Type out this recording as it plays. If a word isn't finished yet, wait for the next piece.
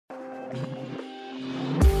And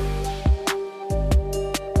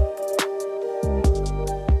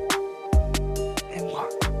one,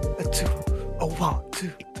 a two, a 1,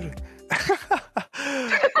 2, 3.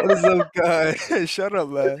 What is up, guys? Shut up,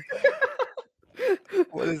 man.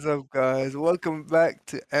 What is up, guys? Welcome back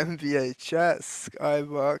to NBA Chat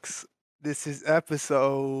Skybox. This is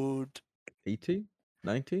episode. 18?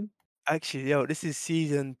 19? Actually, yo, this is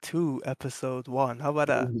season 2, episode 1. How about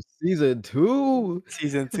that? Ooh, season 2?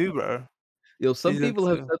 Season 2, bro. Yo, some Season people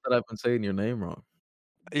have 2. said that I've been saying your name wrong.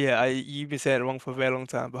 Yeah, you've been saying it wrong for a very long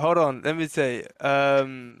time. But hold on, let me say,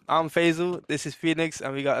 I'm Faisal. This is Phoenix,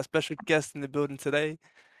 and we got a special guest in the building today.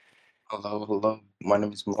 Hello. My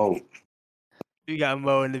name is Mo. We got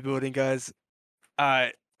Mo in the building, guys. All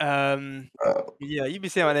right. Yeah, you've been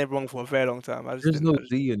saying my name wrong for a very long time. I just There's didn't. no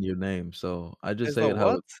Z in your name, so I just There's say no it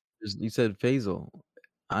how what? you said Faisal.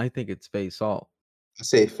 I think it's Faisal. I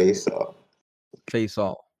say face off.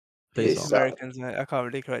 Faisal. These Face Faisal. off. Americans, man, I can't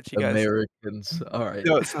really correct you guys. Americans. All right.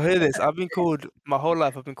 Yo, so hear this. I've been called my whole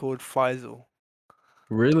life. I've been called Faisal.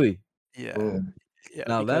 Really? Yeah, Mm. yeah.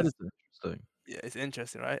 Now that Because is interesting. yeah, it's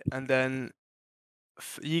interesting, right? And then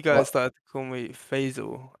you What? guys started to call me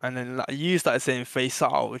Faisal, and then like, you started saying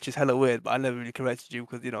Faisal, which is hella weird. But I never really corrected you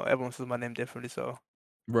because everyone says my name differently, so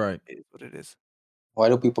Right. it is what it is. Why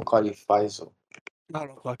do people call you Faisal? I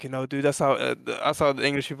don't fucking know, dude. That's how the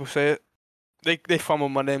English people say it. They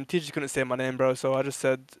fumbled my name. Teachers couldn't say my name, bro. So I just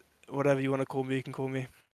said whatever you want to call me, you can call me.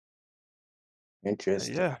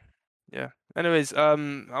 Interesting. Yeah. Anyways, I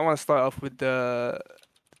want to start off with the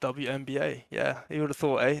WNBA. Yeah, you would have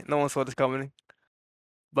thought, eh? No one saw this coming.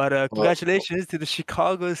 But Well, congratulations to the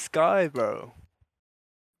Chicago Sky, bro.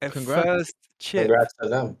 Their Congrats. first chip, congrats to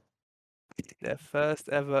them. their first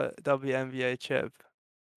ever WNBA chip,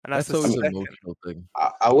 and that's That's the always an second. emotional thing.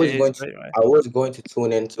 I was It is going to great, right? I was going to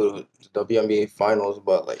tune into the WNBA finals,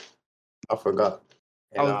 but like I forgot.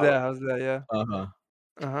 I And was there, yeah. Uh-huh.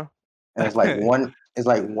 Uh-huh. and it's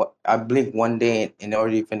like what I blink one day and it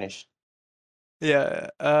already finished. Yeah.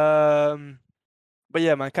 But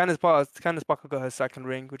yeah, man, Candace Parker got her second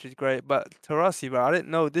ring, which is great. But Tarasi, bro, I didn't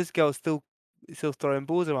know this girl's still throwing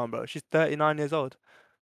balls around, bro. She's 39 years old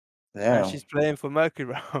and Yeah. she's playing for Mercury,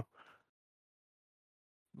 bro.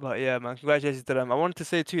 But yeah, man, congratulations to them. I wanted to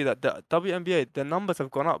say too that the WNBA, the numbers have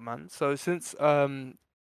gone up, man. So so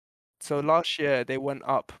last year they went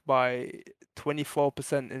up by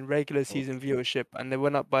 24% in regular season viewership, and they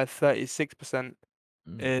went up by 36%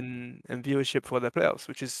 Mm. in viewership for their playoffs,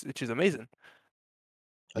 which is amazing.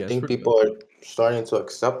 Yeah, I it's think pretty people are starting to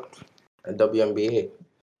accept a WNBA.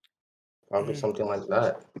 Probably Mm. something like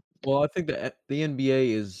that. Well, I think the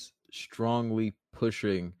NBA is strongly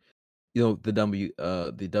pushing, the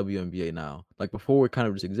WNBA now. Like before, it kind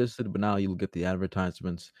of just existed, but now you'll get the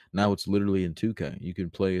advertisements. Now it's literally in 2K. You can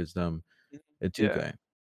play as them in Yeah. 2K.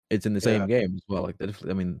 It's in the Yeah. same game as well. Like that.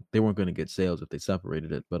 I mean, they weren't going to get sales if they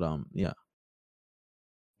separated it, but yeah.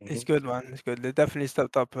 It's Mhm. good, man. It's good. They definitely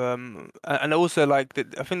stepped up. And also like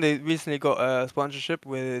I think they recently got a sponsorship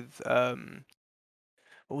with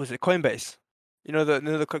what was it? Coinbase. You know the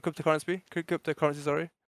cryptocurrency, sorry.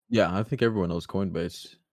 Yeah, I think everyone knows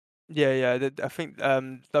Coinbase. Yeah. I think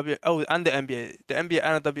and the NBA, and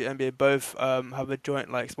the WNBA both have a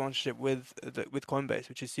joint like sponsorship with Coinbase,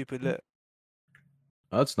 which is super lit.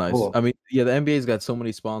 Oh, that's nice. Cool. I mean, yeah, the NBA's got so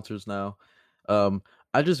many sponsors now.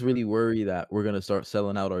 I just really worry that we're gonna start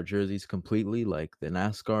selling out our jerseys completely, like the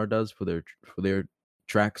NASCAR does for their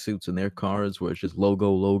track suits and their cars, where it's just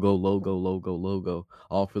logo, logo, logo, logo, logo,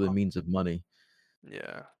 all for the means of money.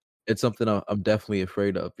 Yeah. It's something I'm definitely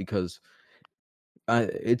afraid of because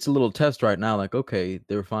it's a little test right now. Like, okay,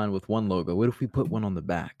 they're fine with one logo. What if we put one on the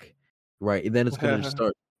back, right? And then it's gonna just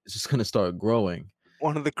start. It's just gonna start growing.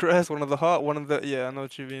 One of the crest, one of the heart, one of the yeah. I know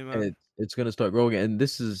what you mean, And man. it's gonna start growing, and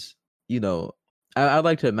this is, I'd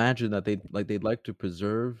like to imagine that they'd like to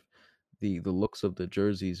preserve the looks of the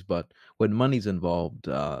jerseys, but when money's involved,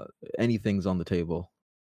 anything's on the table.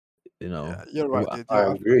 You Yeah, know, you're right, dude.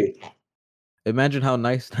 I agree. Imagine how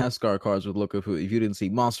nice NASCAR cars would look if you didn't see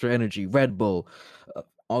Monster Energy, Red Bull,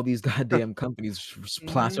 all these goddamn companies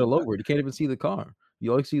plaster Mhm. all over it. You can't even see the car.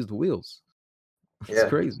 You all see is the wheels. It's Yeah.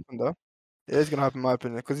 crazy. Though. It is gonna happen, in my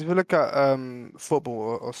opinion. Because if you look at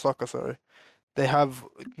football or soccer, sorry, they have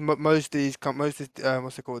most of these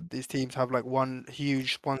what's it called? These teams have like one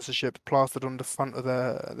huge sponsorship plastered on the front of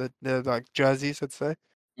their like jerseys, I'd say.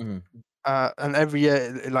 Mhm. And every year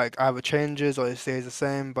it like either changes or it stays the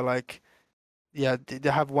same. But like, yeah, they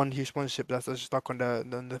have one huge sponsorship that's just stuck on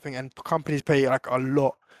the thing, and companies pay like a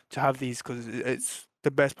lot to have these because it's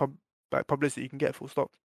the best publicity you can get. Full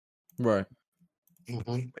stop. Right. Hmm.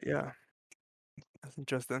 But yeah. That's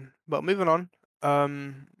interesting. But moving on,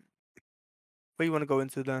 where you want to go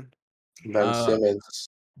into then? Ben Uh, Simmons.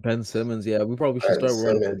 Ben Simmons, yeah, we probably should Ben start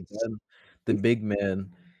running from Simmons. Ben, the big man.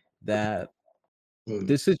 That Hmm.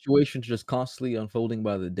 this situation's just constantly unfolding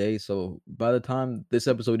by the day. So by the time this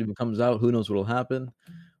episode even comes out, who knows what'll happen?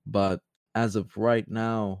 But as of right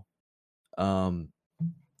now, um,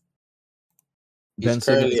 He's Ben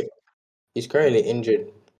Simmons, currently he's currently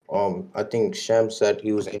injured. I think Sham said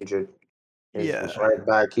he was injured. His Yeah, right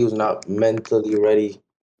back. He was not mentally ready to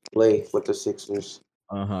play with the Sixers,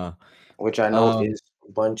 uh huh. which I know Um, is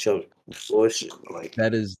a bunch of bullshit. Like,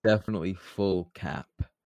 that is definitely full cap.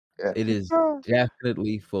 yeah, It is Ah,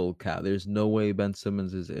 definitely full cap. There's no way Ben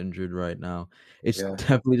Simmons is injured right now. It's yeah.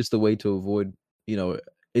 definitely just a way to avoid, you know,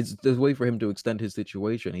 it's the way for him to extend his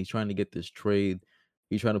situation. He's trying to get this trade.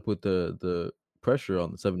 He's trying to put the pressure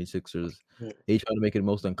on the 76ers. Hmm. He's trying to make it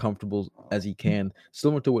most uncomfortable as he can,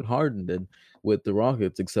 similar to what Harden did with the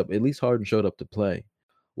Rockets, except at least Harden showed up to play.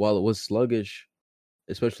 While it was sluggish,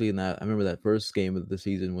 especially in that I remember that first game of the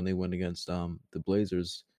season when they went against the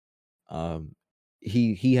Blazers. Um,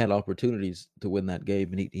 he had opportunities to win that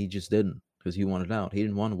game, and he just didn't because he wanted out. He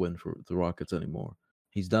didn't want to win for the Rockets anymore.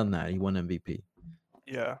 He's done that. He won MVP.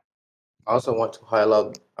 yeah, I also want to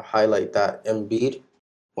highlight that Embiid,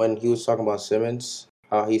 when he was talking about Simmons,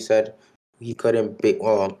 how he said he couldn't be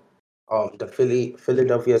the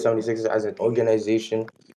Philadelphia 76ers as an organization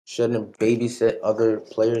shouldn't babysit other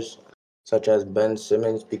players such as Ben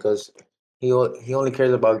Simmons because he only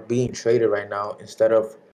cares about being traded right now instead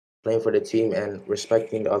of playing for the team and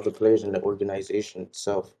respecting the other players in the organization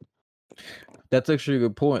itself. That's actually a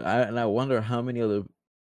good point. I wonder how many other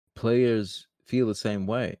players feel the same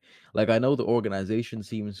way. Like I know the organization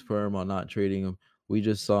seems firm on not trading him. We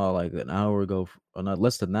just saw like an hour ago, or not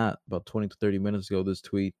less than that, about 20 to 30 minutes ago, this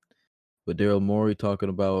tweet with Daryl Morey talking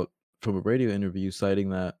about from a radio interview, citing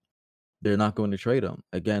that they're not going to trade him.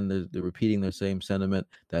 Again, they're repeating their same sentiment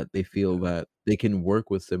that they feel yeah, that they can work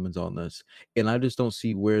with Simmons on this. And I just don't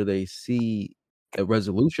see where they see a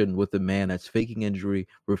resolution with a man that's faking injury,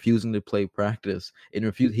 refusing to play practice, and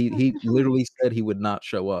refuse he literally said he would not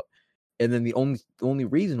show up. And then the only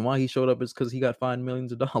reason why he showed up is because he got fined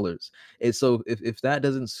millions of dollars. And so if that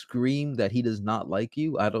doesn't scream that he does not like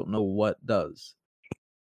you, I don't know what does.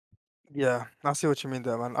 yeah. I see what you mean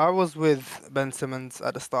there, man. I was with Ben Simmons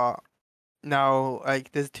at the start. Now,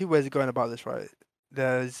 like, there's two ways of going about this, right?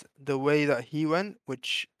 There's the way that he went,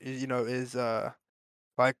 which is,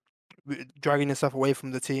 like dragging yourself away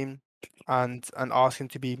from the team and asking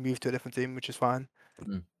to be moved to a different team, which is fine.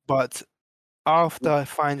 Mm. But after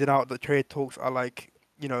finding out that trade talks are like,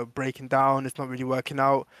 breaking down, it's not really working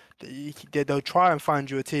out, they'll try and find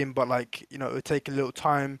you a team, but like, it'll take a little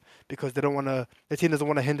time because the team doesn't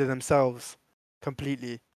want to hinder themselves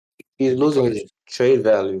completely He's losing because, his trade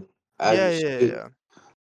value as yeah, we yeah, yeah, speak. yeah.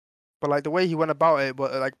 But like the way he went about it,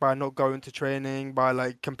 but like by not going to training, by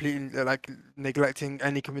like completely like neglecting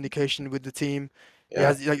any communication with the team, he Yeah.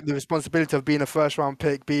 has like the responsibility of being a first round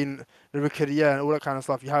pick, being the rookie of the year, and all that kind of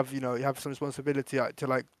stuff. You have some responsibility to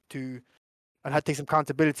like to and had to take some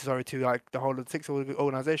accountability, sorry, to like the whole of the Six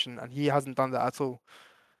organization, and he hasn't done that at all.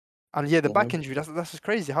 And yeah, the back Hmm. injury, that's just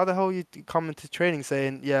crazy. How the hell you come into training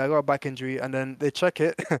saying, yeah, I got a back injury, and then they check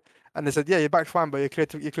it, and they said, yeah, your back's fine, but you're clear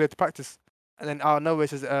to practice. And then out of nowhere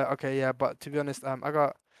says, okay, yeah, but to be honest, I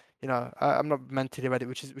got, I'm not mentally ready,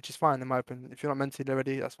 which is fine in my opinion. If you're not mentally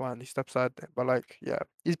ready, that's fine. You step aside. But like, yeah,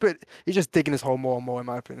 he's just digging his hole more and more, in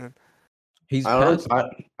my opinion. He's I don't past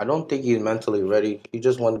I don't think he's mentally ready. He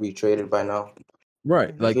just want to be traded by now.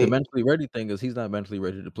 right. Like Like the Mhm. he, mentally ready thing is he's not mentally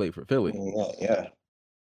ready to play for Philly. yeah, yeah.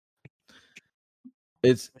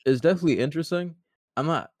 It's definitely interesting. I'm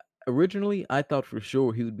not originally I thought for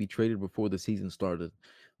sure he would be traded before the season started.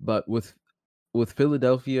 But with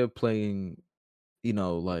Philadelphia playing,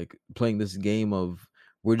 like playing this game of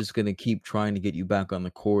we're just gonna keep trying to get you back on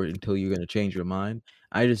the court until you're gonna change your mind.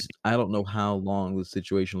 I don't know how long this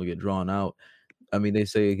situation will get drawn out. I mean, they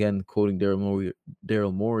say again, quoting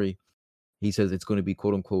Daryl Morey, he says it's going to be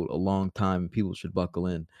quote unquote a long time. People should buckle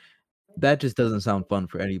in. That just doesn't sound fun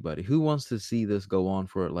for anybody. Who wants to see this go on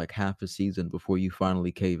for like half a season before you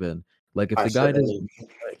finally cave in? Like if I the guy doesn't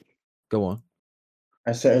certainly go on.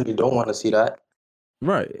 I certainly don't want to see that.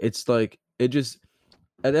 Right. It's like it just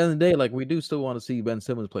at the end of the day, like we do still want to see Ben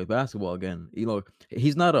Simmons play basketball again.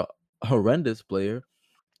 He's not a horrendous player.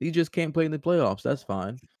 He just can't play in the playoffs. That's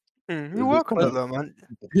fine. You There's work on that plenty though, man.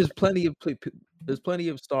 there's plenty of there's plenty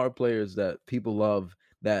of star players that people love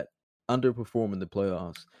that underperform in the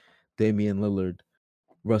playoffs. Damian Lillard,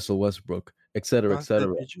 Russell Westbrook, et cetera, et That's cetera.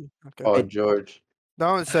 definitely true. Okay. Oh, It George.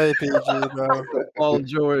 Don't say PG, bro. Paul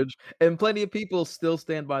George, and plenty of people still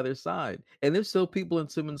stand by their side. And there's still people in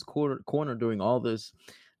Simmons' corner doing all this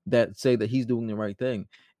that say that he's doing the right thing.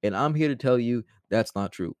 And I'm here to tell you that's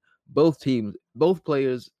not true. Both teams, both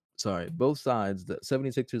players, sorry, both sides, the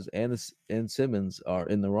 76ers and Simmons are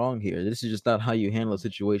in the wrong here. This is just not how you handle a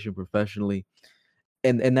situation professionally.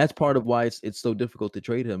 And that's part of why it's so difficult to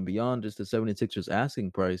trade him beyond just the 76ers asking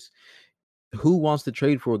price. Who wants to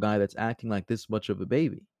trade for a guy that's acting like this much of a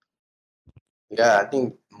baby? Yeah, I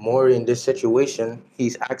think more in this situation,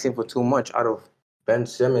 he's asking for too much out of Ben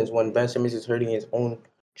Simmons when Ben Simmons is hurting his own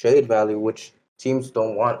trade value, which teams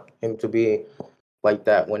don't want him to be like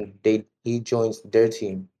that when he joins their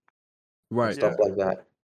team and Right. stuff like that.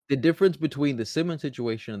 The difference between the Simmons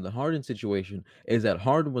situation and the Harden situation is that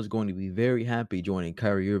Harden was going to be very happy joining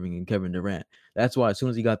Kyrie Irving and Kevin Durant. That's why as soon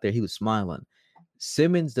as he got there, he was smiling.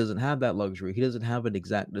 Simmons doesn't have that luxury. He doesn't have an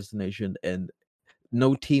exact destination, and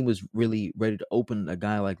no team was really ready to open a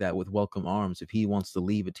guy like that with welcome arms if he wants to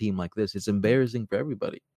leave a team like this. It's embarrassing for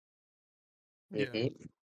everybody. Yeah. Mhm.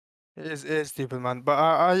 It is stupid, man. But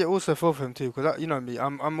I also feel for him too, because you know me,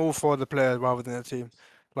 I'm all for the player rather than the team.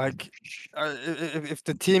 Like, if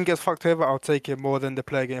the team gets fucked over, I'll take it more than the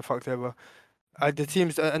player getting fucked over. The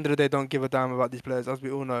teams at the end of the day don't give a damn about these players, as we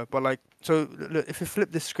all know. But like, so look, if you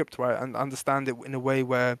flip this script right and understand it in a way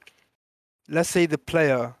where, let's say the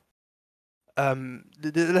player,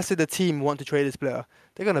 let's say the team want to trade this player,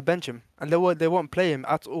 they're gonna bench him and they won't play him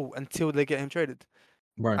at all until they get him traded,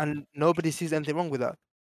 Right. and nobody sees anything wrong with that.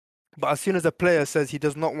 But as soon as a player says he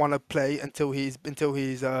does not want to play until he's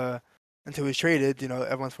traded, you know,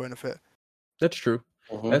 everyone's throwing a fit. That's true.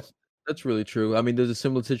 Mhm. That's really true. I mean, there's a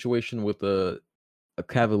similar situation with the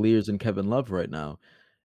Cavaliers and Kevin Love right now.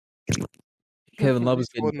 Kevin Love is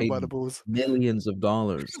He's getting holding him by the paid balls. millions of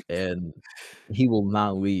dollars, and he will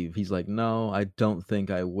not leave. He's like, "No, I don't think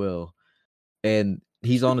I will." And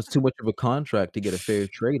he's on too much of a contract to get a fair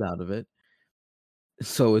trade out of it.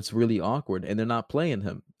 So it's really awkward, and they're not playing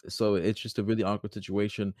him. So it's just a really awkward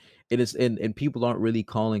situation. And people aren't really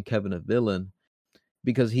calling Kevin a villain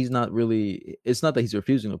because he's not really. It's not that he's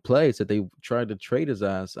refusing to play. It's that they tried to trade his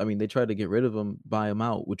ass. I mean, they tried to get rid of him, buy him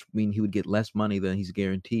out, which mean he would get less money than he's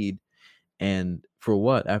guaranteed. And for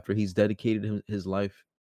what? After he's dedicated his life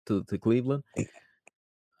to Cleveland?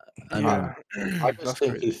 I mean, Yeah, I just that's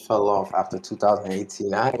think he crazy. fell off after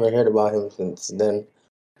 2018. I haven't heard about him since then.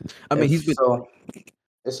 If he's been so,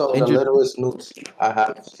 it's some of the injured. littlest news I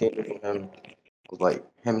have seen from him was like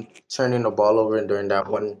him turning the ball over during that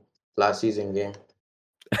one last season game.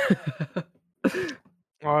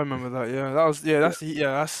 Oh, I remember that. Yeah,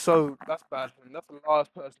 that's bad for him. That's the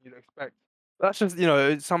last person you'd expect. That's just, you know,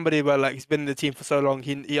 it's somebody where like he's been in the team for so long.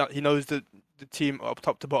 He knows the team up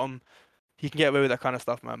top to bottom. He can get away with that kind of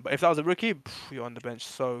stuff, man. But if that was a rookie, you're on the bench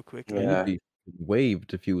so quickly. He'd Yeah, be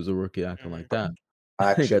waived if he was a rookie acting like Mhm. that.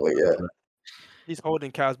 I think I actually, told yeah. you that. He's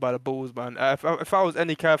holding Cavs by the balls, man. If I was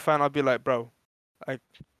any Cavs fan, I'd be like, bro, like,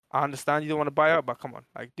 I understand you don't want to buy out, but come on,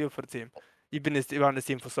 like, do it for the team. You've been around this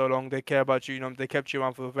team for so long. They care about you. You know, they kept you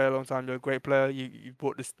around for a very long time. You're a great player. You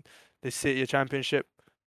brought this city a championship.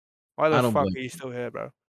 Why the I don't fuck blame are you him. still here,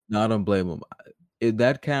 bro? No, I don't blame him.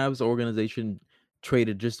 That Cavs organization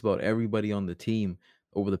traded just about everybody on the team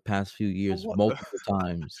over the past few For years what the? multiple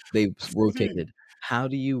times. They've For who? rotated. How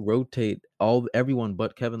do you rotate everyone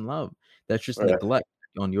but Kevin Love? That's just Right. neglect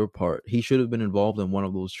on your part. He should have been involved in one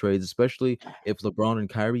of those trades, especially if LeBron and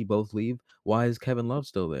Kyrie both leave. Why is Kevin Love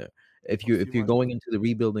still there? If That's too you're much, man. going into the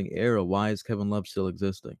rebuilding era, why is Kevin Love still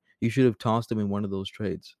existing? You should have tossed him in one of those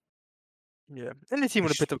trades. Yeah, any team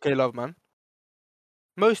would have picked up K Love, man.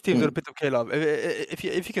 Most teams would have Mm. picked up K Love. If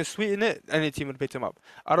you can sweeten it, any team would have picked him up.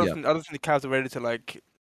 Yeah. I don't think the Cavs are ready to like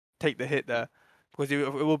take the hit there because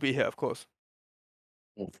it will be a hit, of course.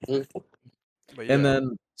 Mhm. But And yeah.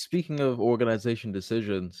 then speaking of organization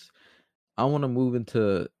decisions, I want to move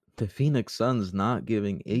into the Phoenix Suns not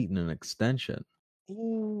giving Aiton an extension.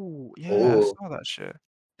 Ooh, yeah, I Oh, saw that shit.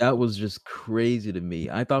 That was just crazy to me.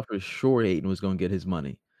 I thought for sure Aiton was going to get his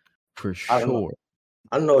money. For I don't know. sure.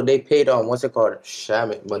 I don't know. They paid what's it called,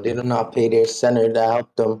 Shamit, but they did not pay their center that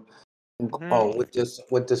helped them Mhm. with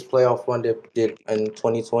this playoff run they did in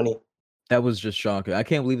 2020. That was just shocking. I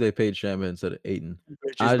can't believe they paid Shaman instead of Aiton.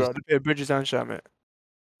 Bridges, I bro. just They paid Bridges and Shamit.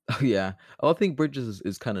 yeah. I think Bridges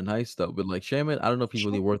is kind of nice though, but like Shaman, I don't know if he's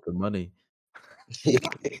really worth the money. He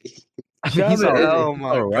I mean, Shamit, oh he's my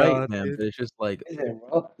all right, god, man, dude. but it's just like isn't,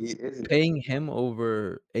 bro. He isn't. paying him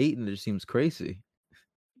over Aiton just seems crazy.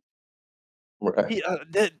 Right.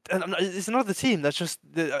 It's another team that's just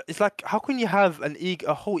it's like how can you have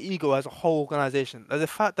a whole ego as a whole organization? Like, the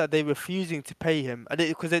fact that they're refusing to pay him and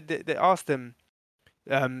because they asked him,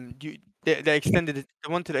 You they extended it.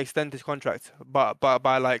 They wanted to extend his contract, but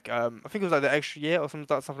by like I think it was like the extra year or something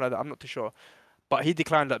like that. I'm not too sure, but he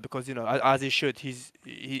declined that because as he should. He's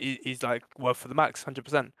like worth for the max,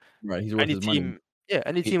 100%. Right, he's worth Any his money. team, yeah,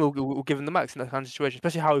 any He team will give him the max in that kind of situation,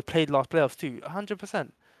 especially how he played last playoffs too,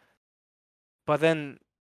 100%. But then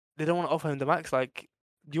they don't want to offer him the max. Like,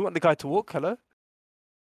 do you want the guy to walk? Hello,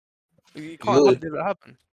 you can't You, let that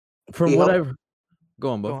happen. from he what helped. I've Go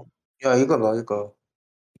on, Go bud. on. Yeah, you go, you go.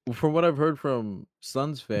 From what I've heard from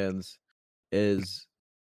Suns fans is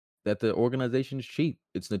that the organization is cheap.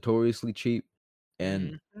 It's notoriously cheap,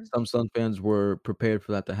 and Mhm. some Sun fans were prepared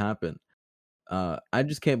for that to happen. I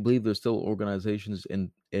just can't believe there's still organizations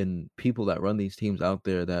and people that run these teams out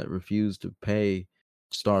there that refuse to pay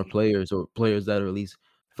star players or players that are at least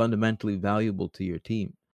fundamentally valuable to your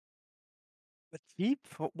team. But cheap?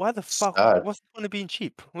 Why the fuck? Sad. What's the point of being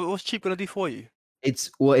cheap? What's cheap gonna do for you?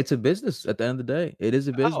 It's a business at the end of the day. It is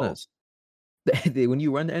a How? business. When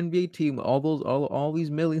you run the NBA team, all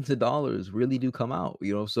these millions of dollars really do come out,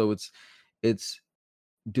 you know. So it's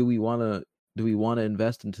do we wanna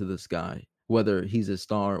invest into this guy, whether he's a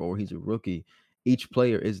star or he's a rookie? Each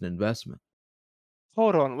player is an investment.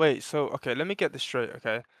 Hold on, wait. So, okay, let me get this straight.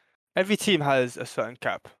 Okay, every team has a certain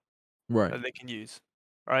cap Right. that they can use,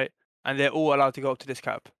 right? And they're all allowed to go up to this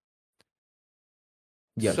cap.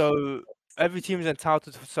 Yes. So every team is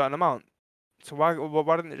entitled to a certain amount. So why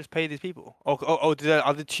didn't they just pay these people? Are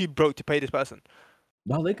they too broke to pay this person?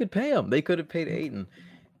 Well, they could pay him. They could have paid Ayton.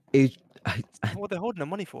 It I What they're holding the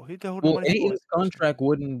money for? Who they're holding the Well, money for is Ayton's the question. contract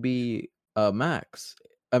wouldn't be a max.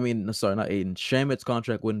 I mean, no, sorry, not Ayton. Shamit's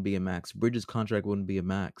contract wouldn't be a max. Bridges' contract wouldn't be a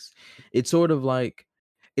max. It's sort of like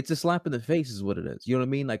it's a slap in the face is what it is. You know what I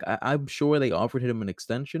mean? Like I'm sure they offered him an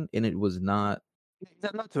extension and it was not.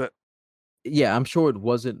 Is not to it? Yeah, I'm sure it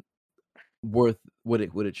wasn't worth what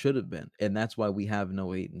it should have been, and that's why we have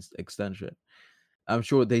no Ayton's extension. I'm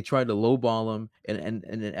sure they tried to lowball him in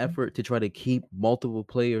an effort to try to keep multiple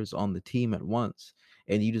players on the team at once,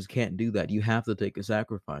 and you just can't do that. You have to take a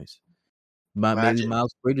sacrifice. Maybe Imagine,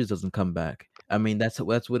 Miles Bridges doesn't come back. I mean, that's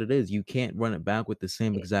what it is. You can't run it back with the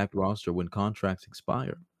same exact roster when contracts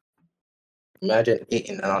expire. imagine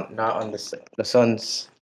eating not on the Suns.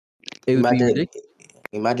 It would be Imagine, ridiculous.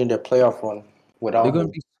 imagine their playoff run They're without gonna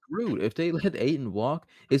him. be screwed. If they let Ayton walk,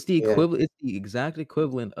 Yeah, it's the exact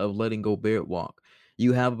equivalent of letting Gobert walk.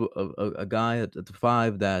 You have a guy at the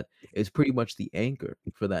 5 that is pretty much the anchor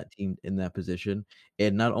for that team in that position,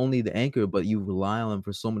 and not only the anchor, but you rely on him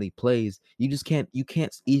for so many plays, you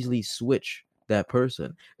can't easily switch that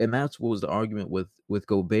person, and that's what was the argument with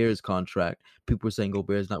Gobert's contract. People were saying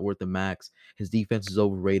Gobert's not worth the max, his defense is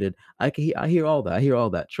overrated. I hear all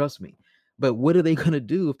that, trust me. But what are they gonna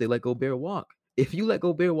do if they let Gobert walk? If you let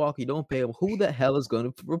Gobert walk, you don't pay him, who the hell is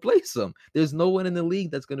going to replace him? There's no one in the league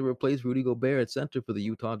that's going to replace Rudy Gobert at center for the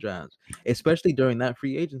Utah Jazz, especially during that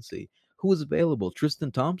free agency. Who is available? Tristan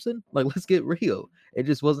Thompson? Like, let's get real. It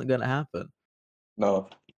just wasn't going to happen. no,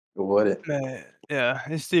 it wouldn't. Man, yeah,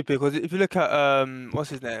 it's stupid because if you look at what's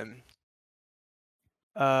his name?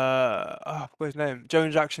 What's his name?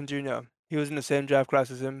 Jones Jackson Jr. He was in the same draft class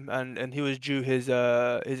as him, and he was due his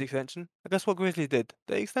extension. And guess what Grizzlies did?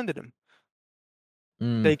 They extended him.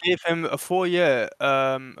 Mm, They gave him a 4-year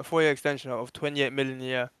extension of 28 million a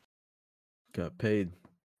year. got paid.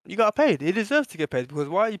 You got paid. He deserves to get paid because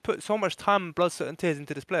why you put so much time, blood, sweat, and tears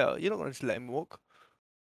into this player? You're not going to just let him walk.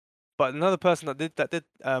 But another person that did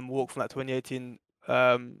walk from that 2018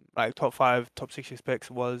 like top 5, top 6 picks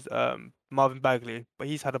was Marvin Bagley, but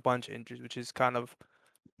he's had a bunch of injuries, which is kind of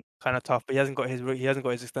tough. But he hasn't got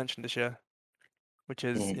his extension this year, which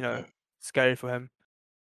is Mhm. scary for him.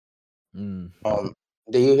 Mm.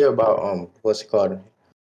 Did you hear about what's it called?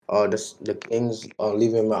 The Kings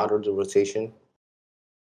leaving him out of the rotation.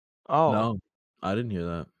 Oh, No, I didn't hear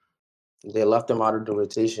that. They left him out of the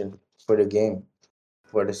rotation for the game,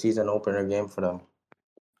 for the season opener game for them.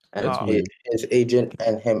 And That's oh, weird. his agent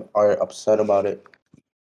and him are upset about it.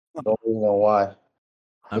 Don't really know why.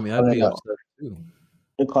 I They're mean, I'd calling be it upset too.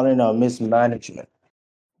 they're calling it mismanagement.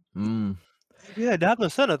 Mm. yeah, they have no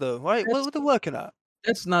center though, right? That's What they're working at?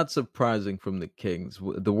 that's not surprising from the Kings.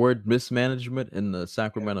 The word mismanagement in the Yeah,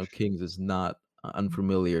 Sacramento Kings is not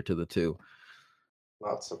unfamiliar to the two.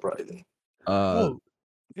 not surprising. Uh, Oh,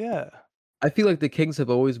 yeah. I feel like the Kings have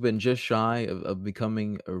always been just shy of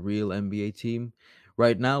becoming a real NBA team.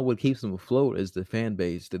 Right now, what keeps them afloat is the fan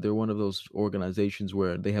base. That they're one of those organizations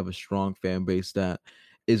where they have a strong fan base that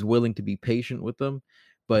is willing to be patient with them.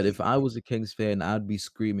 But if I was a Kings fan, I'd be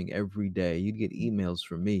screaming every day. You'd get emails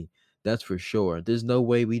from me That's for sure. There's no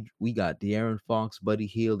way we got De'Aaron Fox, Buddy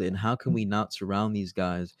Hield, and how can we not surround these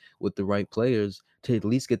guys with the right players to at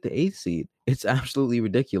least get the 8th seed? It's absolutely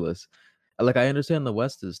ridiculous. Like, I understand the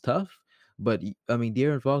West is tough, but I mean,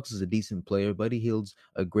 De'Aaron Fox is a decent player. Buddy Hield's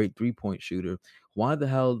a great 3-point shooter. Why the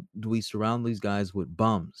hell do we surround these guys with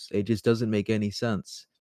bums? It just doesn't make any sense.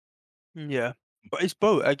 Yeah, but it's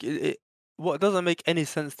both. Like what doesn't make any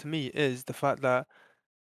sense to me is the fact that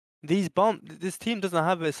this team doesn't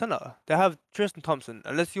have a center. They have Tristan Thompson.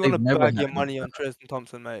 Unless you want They've to never bag had your no money on center. Tristan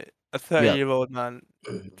Thompson, mate, a Yeah, 30-year-old man,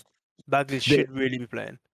 Bagley they should really be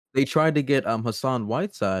playing. they tried to get Hassan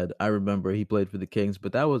Whiteside. I remember he played for the Kings,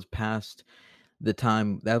 but that was past the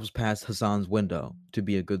time. That was past Hassan's window to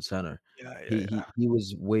be a good center. Yeah, yeah, He yeah. he he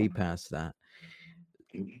was way past that.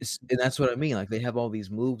 And that's what I mean. Like, they have all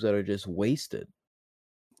these moves that are just wasted.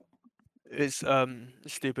 It's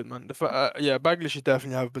stupid, man. Yeah, Bagley should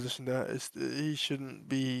definitely have a position there. He shouldn't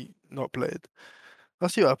be not played.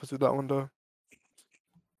 Let's see what happens with that one though.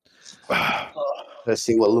 Let's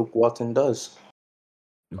see what Luke Walton does.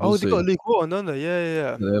 We'll They got see. Luke Walton, don't they?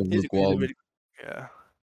 Yeah. They have He's Luke a Walton. really yeah.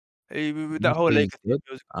 With You that whole say he's Lakers team, good?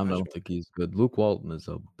 it was a I good don't matchup. think he's good. Luke Walton is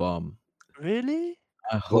a bum. Really?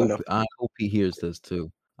 Bona, I hope he hears this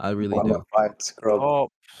too. I really bona do. fide scrub.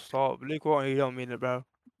 Stop. Luke Walton, you don't mean it, bro.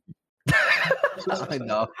 I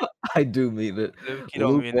know. I do mean it. Luke, you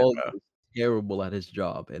don't Luke mean it, Walton bro. is terrible at his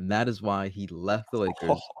job, and that is why he left the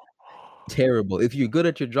Lakers. Terrible. If you're good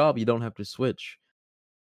at your job, you don't have to switch.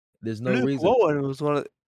 There's no Luke reason. Walton was one of.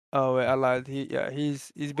 Oh wait, I lied.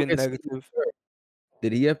 He's been Look at Steve negative. Kerr.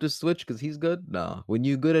 Did he have to switch because he's good? No. When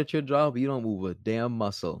you're good at your job, you don't move a damn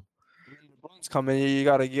muscle. When LeBron's coming, you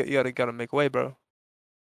gotta make way, bro.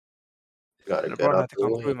 Gotta get LeBron out had to the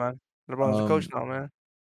come through, way. man. LeBron's the coach Um, now, man.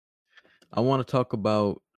 I want to talk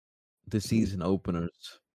about the season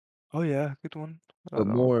openers, Oh yeah, good one. I but like that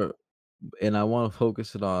one. more, and I want to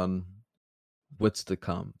focus it on what's to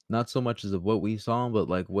come. Not so much as of what we saw, but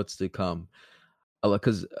like what's to come.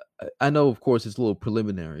 Because I know, of course, it's a little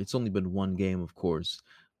preliminary. It's only been one game, of course,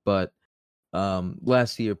 but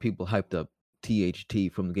last year people hyped up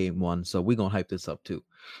THT from game one, so we're gonna hype this up too.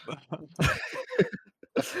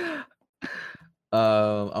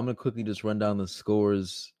 I'm gonna quickly just run down the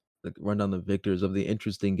scores, like run down the victors of the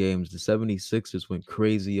interesting games. The 76ers went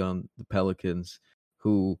crazy on the Pelicans,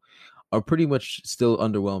 who are pretty much still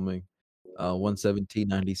underwhelming.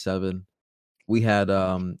 117-97. We had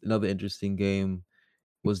another interesting game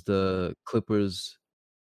was the Clippers.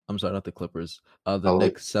 I'm sorry, not the Clippers. The I like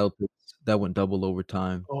Knicks Celtics, that went double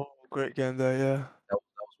overtime. Oh, great game there, yeah. That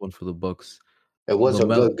was one for the books. it was a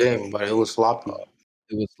LaMelo, good game, but it was sloppy.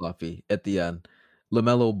 it was fluffy at the end.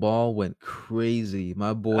 LaMelo Ball went crazy.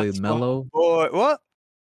 My boy That's my Melo. boy. What?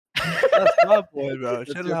 That's my boy, bro.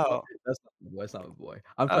 That's Chill your boy. out. That's not my boy. That's not my boy.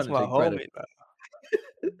 I'm trying That's to my take credit. homie, bro.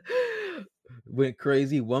 Went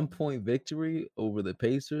crazy. 1 point victory over the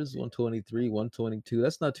Pacers. 123, 122.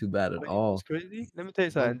 That's not too bad at But you know what's all. crazy? Let me tell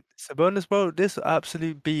you One, something. Sabonis, bro, this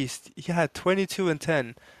absolute beast. He had 22 and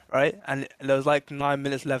 10, right? And there was like 9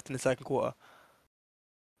 minutes left in the second quarter.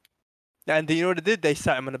 And you know what they did? They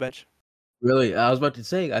sat him on the bench. really, I was about to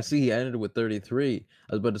say, I see he ended with 33.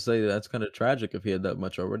 I was about to say that's kind of tragic if he had that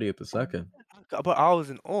much already at the second. But I was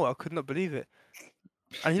in awe. I could not believe it.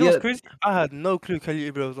 And you know what's Yeah, crazy? I had no clue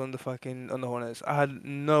Kelly Oubre was on the Hornets. I had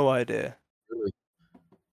no idea. really.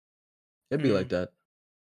 It'd be like that.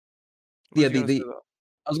 What Yeah, was you gonna say the about?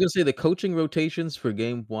 I was gonna say the coaching rotations for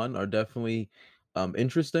game one are definitely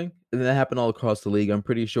interesting. And that happened all across the league. I'm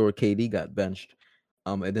pretty sure KD got benched.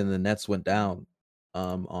 And then the Nets went down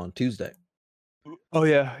on Tuesday. Oh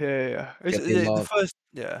yeah. Yeah, they The lost. first,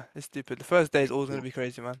 yeah, it's stupid. The first day is always gonna be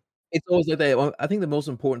crazy, man. It's always like that. Well, I think the most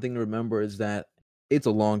important thing to remember is that it's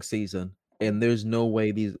a long season, and there's no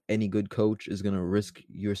way any good coach is gonna risk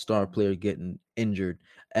your star player getting injured.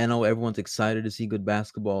 I know everyone's excited to see good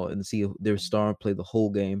basketball and see their star play the whole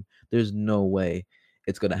game. There's no way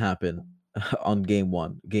it's gonna happen on game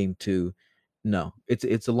one, game two. No,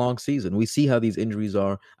 it's a long season. We see how these injuries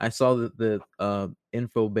are. I saw the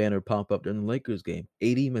info banner pop up during the Lakers game.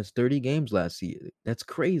 80 missed 30 games last year. That's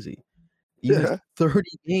crazy. You missed Yeah. 30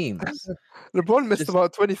 games. LeBron missed Just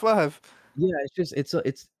about 25. yeah,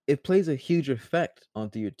 it plays a huge effect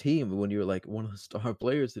onto your team when you're like one of the star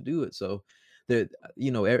players to do it. So that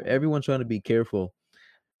everyone's trying to be careful.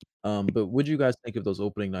 But what do you guys think of those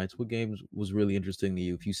opening nights? What games was really interesting to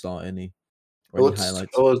you if you saw any or any It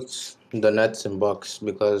highlights? was the Nets and Bucks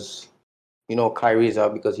because Kyrie's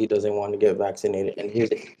out because he doesn't want to get vaccinated, and his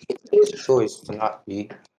choice to not be.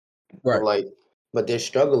 Right. But they're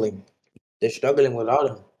struggling. They're struggling without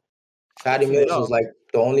him. Patty Hopefully Mills was not. like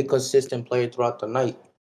the only consistent player throughout the night.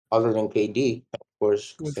 other than KD, of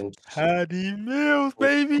course, Was since Patty Mills,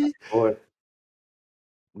 baby. or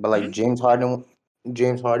but Hmm? like James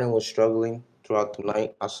Harden was struggling throughout the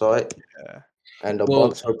night. I saw it, Yeah. and the Well,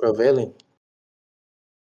 Bucks were prevailing.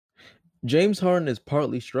 James Harden is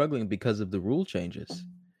partly struggling because of the rule changes.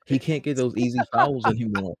 He can't get those easy fouls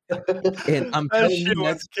anymore. And That shit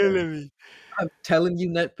was killing me. I'm telling you,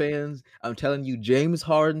 Net fans, I'm telling you, James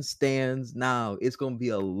Harden stands now. It's gonna be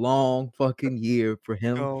a long fucking year for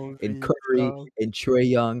him Gonna and be Curry tough. and Trey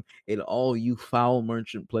Young and all you foul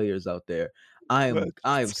merchant players out there. But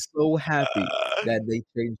I am so happy that they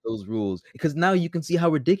changed those rules because now you can see how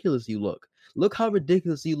ridiculous you look. Look how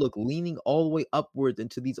ridiculous you look, leaning all the way upwards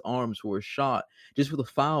into these arms for a shot, just for the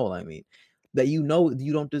foul. I mean, that you know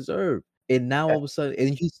you don't deserve. And now all of a sudden,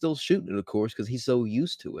 and he's still shooting it, of course, because he's so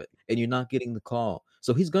used to it, and you're not getting the call.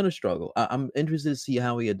 So he's gonna struggle. I'm interested to see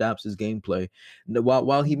how he adapts his gameplay.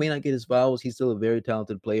 While he may not get his fouls, he's still a very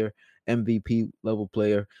talented player, MVP level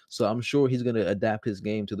player. So I'm sure he's gonna adapt his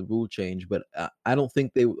game to the rule change. But I don't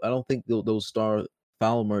think those star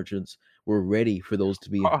foul merchants were ready for those to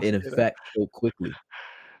be fuck in it. effect so quickly.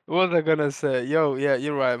 What was I gonna say? Yo, yeah,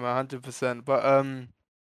 you're right, man, 100%. But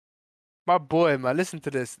my boy, man, listen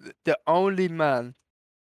to this. The only man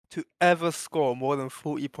to ever score more than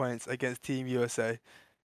 40 points against Team USA.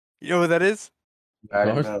 You know who that is?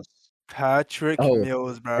 Patty Guard? Mills. Patrick Oh,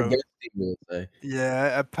 Mills, bro. against Team USA.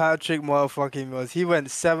 Yeah, a Patrick motherfucking Mills. He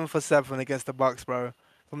went 7 for 7 against the Bucks, bro,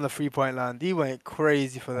 from the 3-point line. He went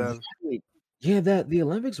crazy for them. Right. Yeah, that the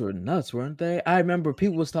Olympics were nuts, weren't they? I remember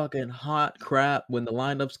people was talking hot crap when the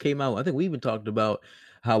lineups came out. I think we even talked about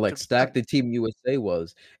how like stacked 100%. the Team USA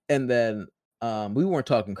was, and then we weren't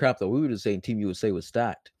talking crap though. We were just saying Team USA was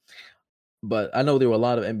stacked. But I know there were a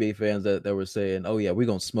lot of NBA fans that were saying, "Oh yeah, we're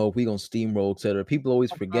gonna smoke, we're gonna steamroll, etc." People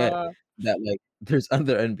always forget Uh, that like there's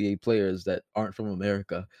other NBA players that aren't from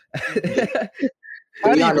America. mhm. To be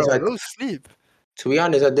Patty, honest, bro, no sleep. I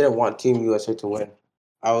didn't want Team USA to win.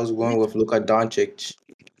 I was Me going with Luka Doncic,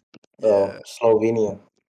 Yeah. Slovenia.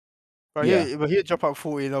 But Yeah, he'll drop out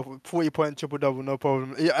 40, 40-point triple double, no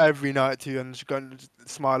problem. Every night too, and just go and just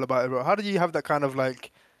smile about it, bro. How do you have that kind of that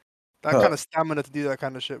kind Huh. of stamina to do that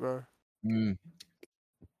kind of shit, bro? mm,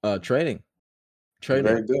 training, Very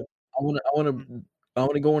training. good. I wanna I wanna I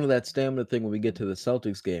wanna go into that stamina thing when we get to the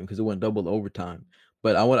Celtics game because it went double overtime.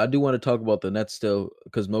 But I do wanna talk about the Nets still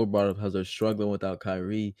because Mo brought up how they're struggling without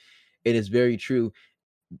Kyrie. It is very true.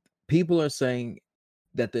 People are saying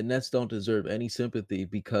that the Nets don't deserve any sympathy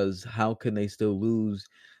because how can they still lose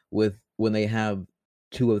with when they have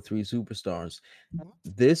 2 of 3 superstars?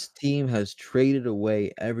 This team has traded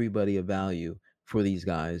away everybody of value for these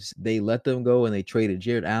guys. They let them go and they traded.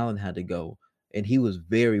 Jared Allen had to go, and he was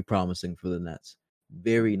very promising for the Nets.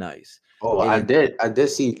 Very nice. Oh, And I it did. I did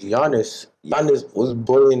see Giannis. Giannis was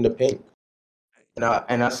bullying the paint, and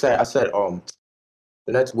the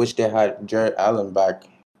Nets wish they had Jarrett Allen back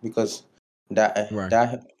because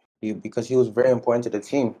right, because he was very important to the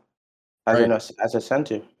team right. as a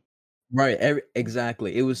center. Right,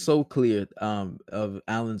 exactly. It was so clear of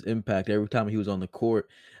Allen's impact every time he was on the court.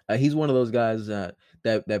 He's one of those guys that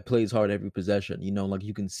plays hard every possession. You know, like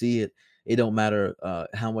you can see it. It don't matter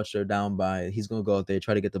how much they're down by. He's gonna go out there,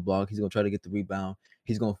 try to get the block. He's gonna try to get the rebound.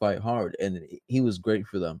 He's gonna fight hard, and he was great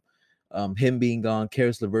for them. Him being gone,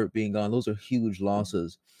 Karis LeVert being gone, those are huge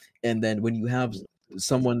losses. And then when you have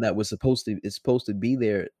someone that was supposed to be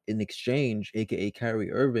there in exchange, aka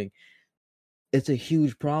Kyrie Irving, it's a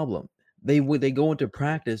huge problem. They go into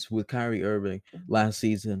practice with Kyrie Irving last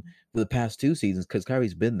season for the past 2 seasons because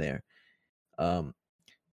Kyrie's been there. Um,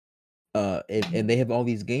 and they have all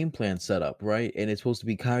these game plans set up, right? And it's supposed to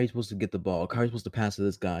be Kyrie's supposed to get the ball. Kyrie's supposed to pass to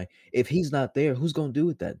this guy. If he's not there, who's gonna do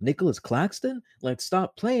with that? Nicholas Claxton? Like,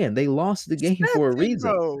 stop playing. They lost the game Respect for a him,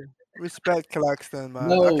 reason. bro. Respect Claxton,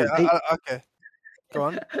 man. Okay, No, they okay. Go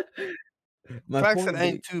on. my Claxton point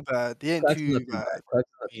ain't being, too bad. He ain't Claxton's not too too bad. bad.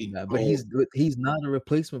 Claxton's not too bad, I but mean, he's good. He's not a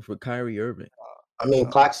replacement for Kyrie Irving.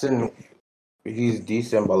 Claxton, he's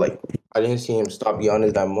decent, but like I didn't see him stop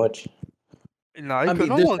Giannis that much. Nah, he I could. mean,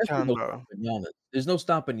 No there's one definitely can, no bro. stopping Giannis. There's no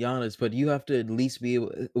stopping Giannis, but you have to at least be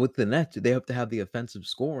able with the Nets. They have to have the offensive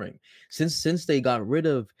scoring. Since they got rid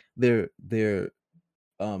of their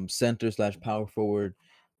center slash power forward,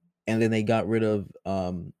 and then they got rid of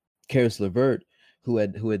Karis LeVert, who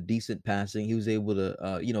had decent passing. He was able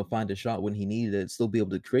to find a shot when he needed it, still be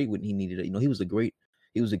able to create when he needed it. You know, he was a great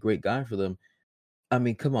guy for them. I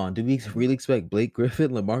mean, come on, do we really expect Blake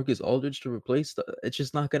Griffin, LaMarcus Aldridge to replace? It's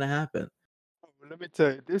just not going to happen. Let me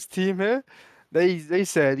tell you, this team here. They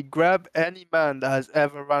said grab any man that has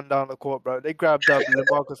ever run down the court, bro. They grabbed up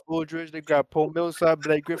LaMarcus Aldridge, they grabbed Paul Millsap,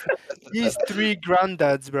 Blake Griffin. These three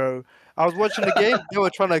granddads, bro. I was watching the game. They were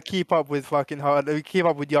trying to keep up with fucking hard. They keep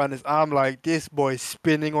up with Giannis. I'm like, this boy's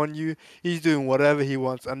spinning on you. He's doing whatever he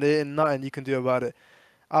wants, and there ain't nothing you can do about it.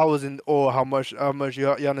 I was in awe how much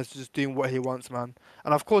Giannis is just doing what he wants, man.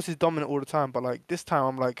 And of course he's dominant all the time, but like this time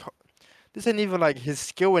I'm like, this ain't even like his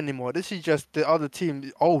skill anymore. This is just the other team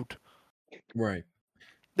old. Right.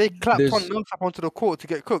 They clapped There's Millsap onto the court to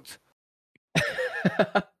get cooked.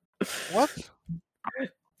 What?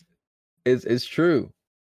 it's true.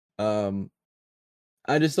 Um,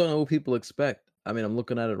 I just don't know what people expect. I mean, I'm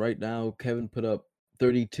looking at it right now. Kevin put up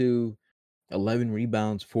 32, 11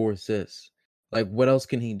 rebounds, 4 assists. Like, what else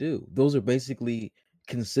can he do? Those are basically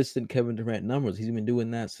consistent Kevin Durant numbers. He's been doing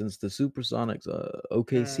that since the Supersonics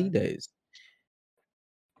OKC Mm, days.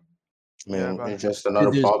 I yeah, mean, man. it's just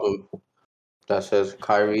another There's problem that says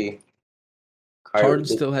Kyrie, Harden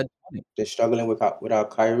still had 20. they're struggling without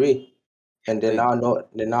Kyrie, and They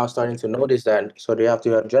they're now starting to notice that, so they have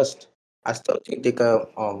to adjust. I still think they can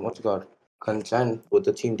what's it called, contend with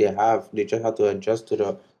the team they have. They just have to adjust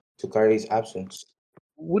to Kyrie's absence.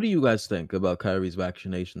 What do you guys think about Kyrie's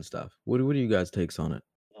vaccination stuff? What are you guys' takes on it?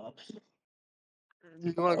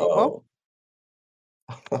 You want to go, Mo?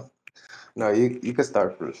 Oh. No, you can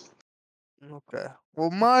start first. Okay. Well,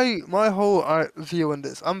 my whole view on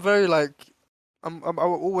this, I'm very like, I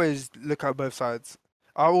will always look at both sides.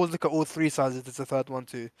 I always look at all three sides if there's a third one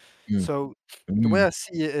too. Mm. So the way Mm. I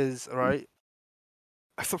see it is right.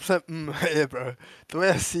 Stop saying yeah, bro. The way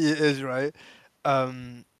I see it is right.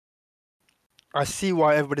 Um, I see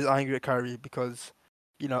why everybody's angry at Kyrie because,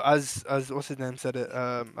 as what's his name said it,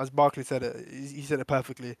 as Barkley said it, he said it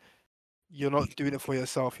perfectly. You're not doing it for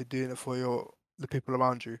yourself. You're doing it for the people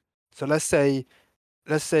around you. So let's say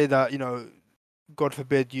that God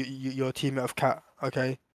forbid you're a teammate of Cat,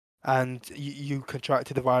 okay, and you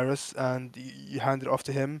contracted the virus and you hand it off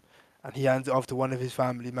to him, and he hands it off to one of his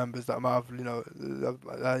family members that might have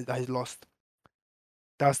that he's lost.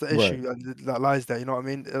 That's the Right. issue that lies there. You know what I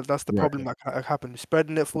mean? That's the Right. problem that can happen.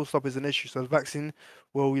 Spreading it full stop is an issue. So the vaccine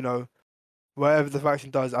will, whatever the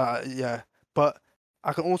vaccine does, yeah. But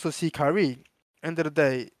I can also see Kyrie. End of the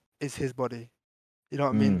day, is his body. You know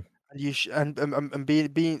what I Mm. mean? And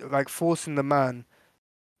and being like forcing the man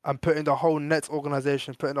and putting the whole Nets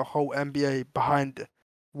organization, putting the whole NBA behind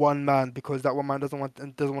one man because that one man doesn't want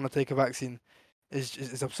to take a vaccine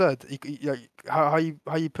is absurd. Like, how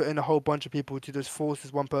you put in a whole bunch of people to just force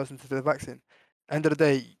this one person to take the vaccine? End of the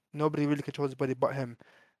day, nobody really controls his body but him.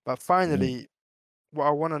 But Mm. finally, what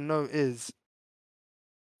I want to know is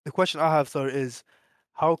the question I have, sorry, is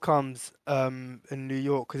how comes in New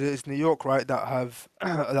York, because it's New York, right, that have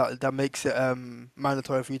that makes it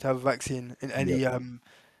mandatory for you to have a vaccine in Yep. any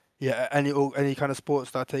yeah, any kind of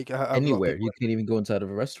sports that take have a lot of Anywhere. people. You can't even go inside of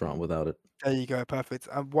a restaurant without it. There you go, perfect.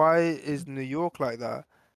 And why is New York like that?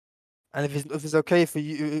 And if it's okay for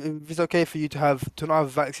you, if it's okay for you to not have a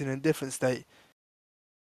vaccine in a different state,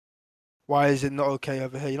 why is it not okay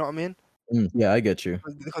over here? You know what I mean? Mm. Yeah, I get you.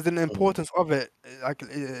 Because then the Mm. importance of it, like,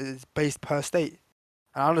 is based per state.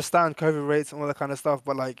 And I understand COVID rates and all that kind of stuff,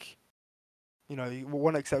 but like,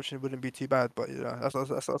 one exception wouldn't be too bad. But that's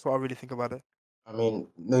what I really think about it. I mean,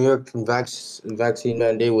 New York vaccine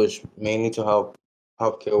mandate was mainly to help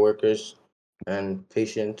healthcare workers and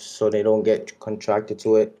patients so they don't get contracted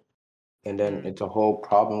to it, and then Mm. it's a whole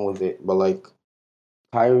problem with it. But like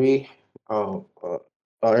Kyrie, I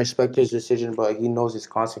respect his decision, but he knows his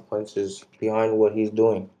consequences behind what he's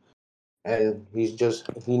doing, and he's just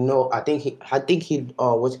he know. I think he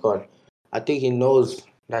what's it called? I think he knows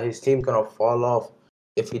that his team's gonna fall off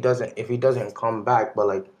if he doesn't come back. But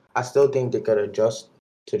like I still think they could adjust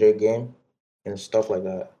to their game and stuff like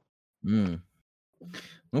that. Mm.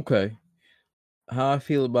 Okay. How I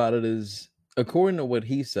feel about it is, according to what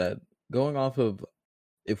he said, going off of,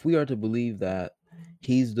 if we are to believe that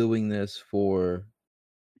he's doing this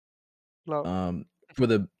Well, for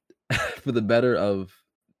the for the better of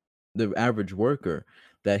the average worker,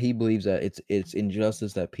 that he believes that it's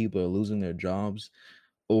injustice that people are losing their jobs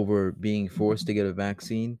over being forced to get a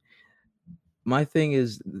vaccine. My thing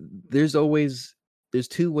is, there's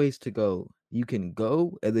two ways to go. You can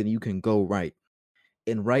go and then you can go right.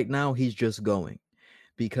 And right now he's just going.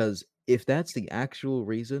 Because if that's the actual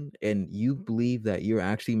reason and you believe that you're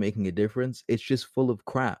actually making a difference, it's just full of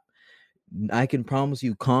crap. I can promise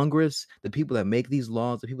you, Congress, the people that make these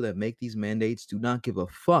laws, the people that make these mandates, do not give a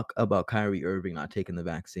fuck about Kyrie Irving not taking the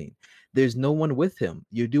vaccine. There's no one with him.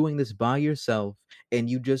 You're doing this by yourself, and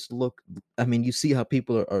you just look. I mean, you see how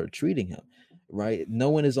people are treating him. right? No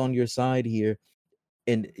one is on your side here,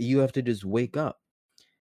 and you have to just wake up.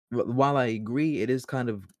 While I agree, it is kind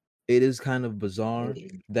of bizarre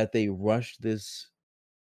that they rushed this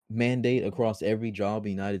mandate across every job in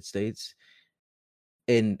the United States.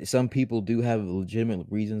 And some people do have legitimate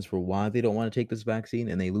reasons for why they don't want to take this vaccine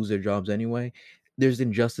and they lose their jobs anyway. There's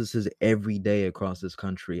injustices every day across this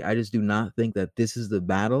country. I just do not think that this is the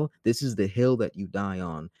battle. This is the hill that you die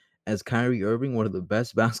on. As Kyrie Irving, one of the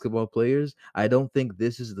best basketball players, I don't think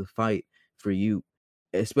this is the fight for you,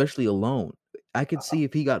 especially alone. I could see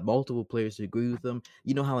if he got multiple players to agree with him.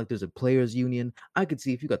 You know how like there's a players union. I could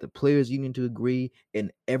see if you got the players union to agree,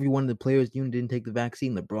 and everyone in the players union didn't take the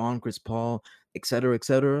vaccine. LeBron, Chris Paul,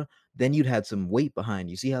 etc., then you'd had some weight behind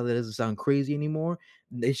you. See how that doesn't sound crazy anymore?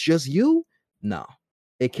 It's just you? No,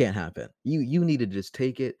 it can't happen. You need to just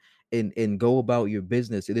take it and go about your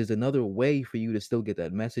business. It is another way for you to still get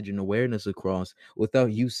that message and awareness across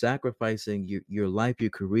without you sacrificing your life, your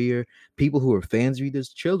career, people who are fans of you,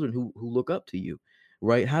 there's children who look up to you,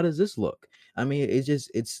 right? How does this look? I mean, it's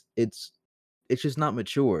just not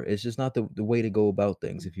mature. It's just not the way to go about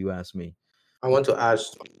things, if you ask me. I want to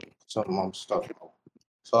ask some stuff.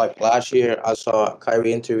 So like last year, I saw a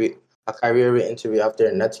Kyrie Irving interview after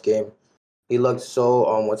a Nets game. He looked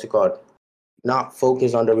so what's it called? Not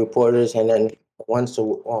focused on the reporters, and then once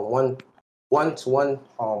one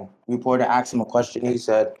reporter asked him a question, he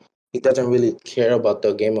said he doesn't really care about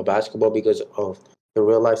the game of basketball because of the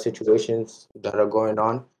real life situations that are going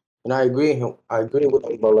on. And I agree with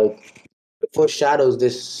him, but like it foreshadows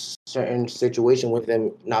this certain situation with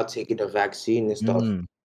him not taking the vaccine and stuff Mm,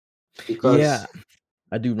 because yeah,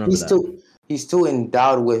 I do remember he's that. still he's still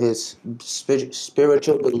endowed with his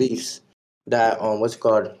spiritual beliefs that what's it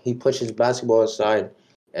called, he pushes basketball aside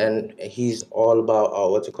and he's all about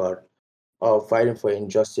what's it called, fighting for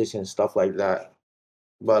injustice and stuff like that.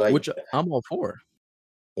 But like Which I'm all for.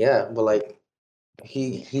 yeah, but like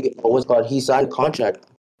he what's it called, he signed a contract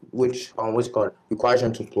which what's it called, requires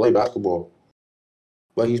him to play basketball,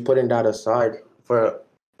 but he's putting that aside,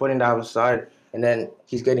 and then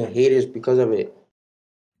he's getting haters because of it.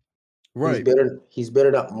 Right, He's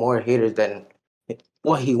better up more haters than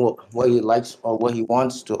what he likes or what he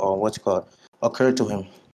wants to or what's it called occur to him.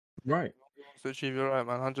 right. To achieve, you're right,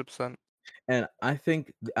 man, 100%. And I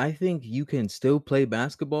think you can still play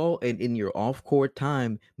basketball and in your off-court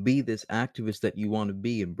time be this activist that you want to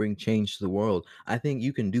be and bring change to the world. I think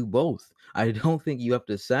you can do both. I don't think you have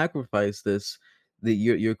to sacrifice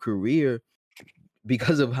your career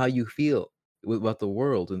because of how you feel about the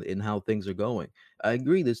world and how things are going. I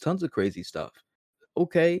agree. There's tons of crazy stuff.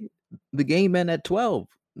 Okay, the game end at 12.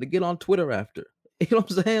 To get on Twitter after. You know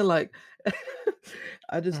what I'm saying? Like,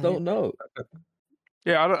 I just Mhm. don't know.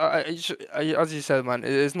 Yeah, I don't as you said, man,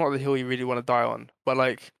 it's not the hill you really wanna die on, but,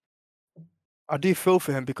 like, I do feel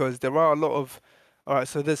for him because there are a lot of alright,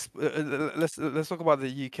 so this let's talk about the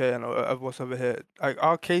UK and, what's over here. Like,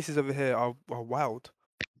 our cases over here are wild,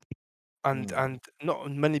 and Mm, not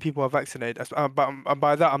many people are vaccinated, but and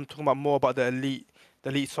by that, I'm talking about more about the elite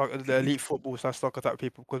football/soccer type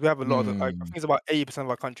people, because we have a lot of the like, I mm, think it's about 80% of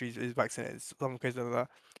our countries is vaccinated, some cases like that.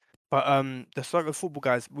 But, the soccer football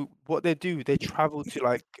guys, what they do, they travel to,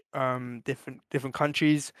 like, different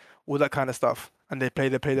countries, all that kinda stuff, and they play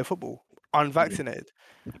their football unvaccinated.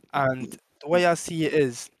 And the way I see it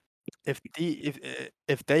is, if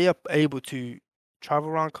they are able to travel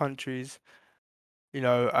around countries,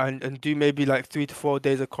 and do maybe like 3 to 4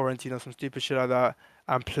 days of quarantine or some stupid shit like that,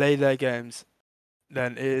 and play their games,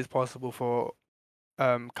 then it is possible for,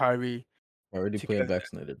 Kyrie already to play get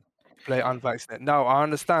unvaccinated. play unvaccinated. Now, I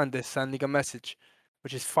understand they're sending a message,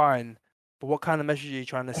 which is fine, but what kind of message are you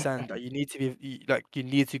trying to send? That you need to you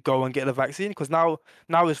need to go and get the vaccine? Because now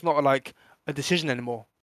it's not like a decision anymore.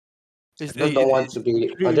 I just don't want to It's be.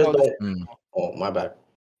 I really just not a don't. decision Mm, anymore. Oh my bad.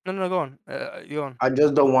 No, no, go on. You go on. I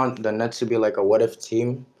just don't want the Nets to be like a what if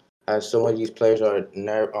team, as some of these players are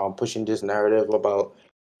pushing this narrative about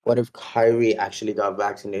what if Kyrie actually got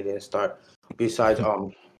vaccinated and start besides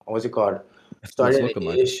what's it called, that's what it's starting looking an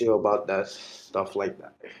like. issue about that stuff like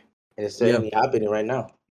that, and it's Yeah, certainly happening right now.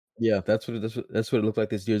 yeah, that's what it looked like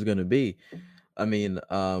this year's gonna be. I mean,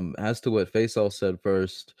 as to what Faisal said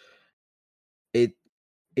first, it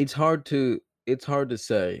it's hard to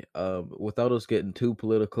say, without us getting too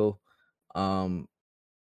political. Um,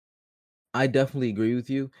 I definitely agree with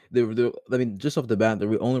you. I mean, just off the bat,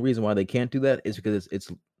 only reason why they can't do that is because it's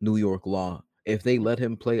New York law. If they let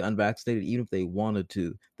him play unvaccinated, even if they wanted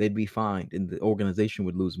to, they'd be fined, and the organization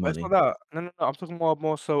would lose But it's not money. that. No, no, no. I'm talking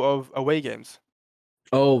more so of away games.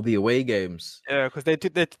 Oh, the away games, Yeah, because they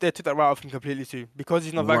took that route off him completely too. Because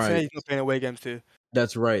he's not right? vaccinated, he's not playing away games too.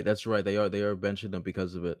 That's right. That's right. They are benching them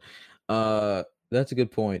because of it. That's a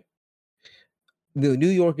good point. New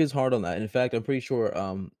York is hard on that. In fact, I'm pretty sure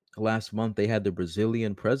last month they had the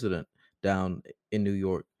Brazilian president down in New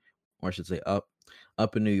York, or I should say up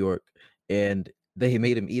in New York, and they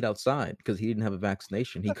made him eat outside because he didn't have a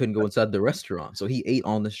vaccination. He couldn't go inside the restaurant, so he ate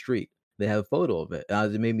on the street. They have a photo of it.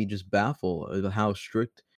 It made me just baffle of how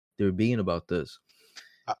strict they're being about this.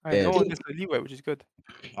 And I no And one think gets the leeway, which is good.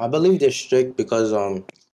 I believe they're strict because of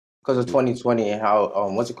 2020 and how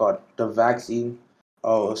what's it called, the vaccine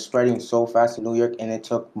was spreading so fast in New York, and it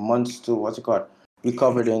took months to what's it called,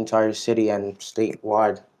 recover the entire city and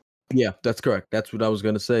statewide. yeah, that's correct. That's what I was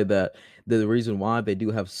going to say. That the reason why they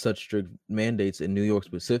do have such strict mandates in New York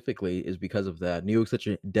specifically is because of that. New York's such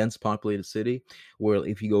a dense populated city, where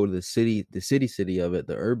if you go to the city of it,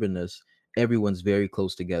 the urbanness, everyone's very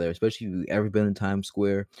close together. Especially if you've ever been in Times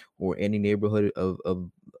Square or any neighborhood of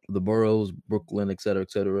the boroughs, Brooklyn, et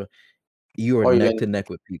cetera. You are or neck even to neck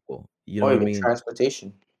with people. You know or what I even mean?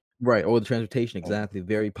 transportation. Right, or the transportation, Mm. exactly.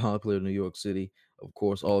 Very popular in New York City, of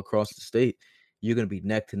course, all across the state. You're gonna be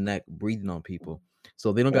neck to neck breathing on people.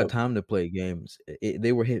 So they don't got Yeah. time to play games.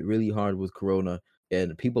 They were hit really hard with Corona,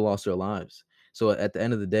 and people lost their lives. So at the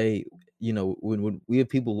end of the day, when we have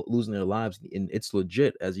people losing their lives, and it's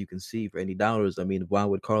legit, as you can see, for any doubters. I mean, why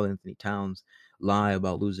would Carl Anthony Towns lie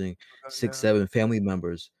about losing six, Yeah. 7 family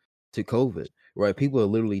members to COVID? Right, people are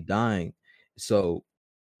literally dying. So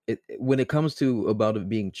when it comes to about it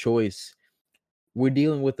being choice, we're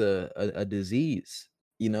dealing with a disease,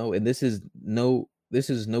 and this is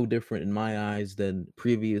no different in my eyes than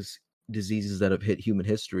previous diseases that have hit human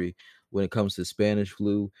history when it comes to Spanish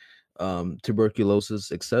flu,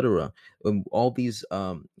 tuberculosis, etc. All these,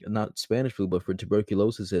 not Spanish flu, but for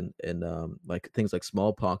tuberculosis and like things like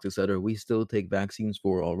smallpox, etc. We still take vaccines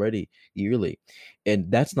for already yearly,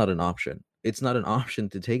 and that's not an option. It's not an option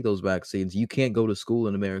to take those vaccines. You can't go to school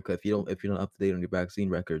in America if you're not up to date on your vaccine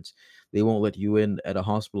records. They won't let you in at a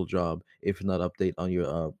hospital job if you're not up to date on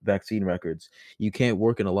your vaccine records. You can't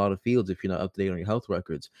work in a lot of fields if you're not up to date on your health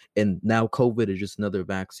records. And now COVID is just another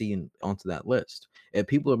vaccine onto that list. And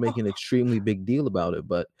people are making an extremely big deal about it,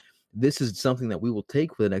 but this is something that we will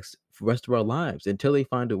take for the rest of our lives until they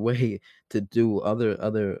find a way to do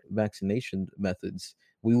other vaccination methods.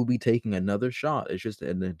 We will be taking another shot. It's just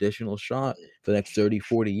an additional shot for the next 30,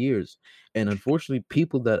 40 years. And unfortunately,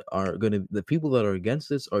 the people that are against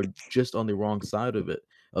this are just on the wrong side of it,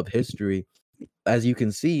 of history. As you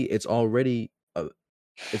can see, it's already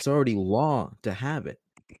law to have it.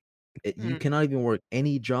 You Mm. cannot even work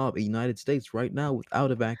any job in the United States right now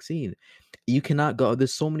without a vaccine. You cannot go.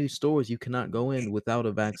 There's so many stores you cannot go in without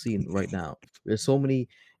a vaccine right now. There's so many.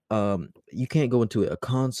 You can't go into a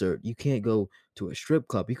concert. You can't go to a strip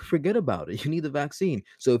club. You can forget about it. You need the vaccine.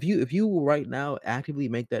 So if you will right now actively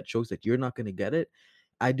make that choice that you're not going to get it,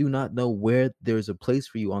 I do not know where there's a place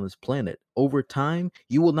for you on this planet. Over time,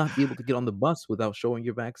 you will not be able to get on the bus without showing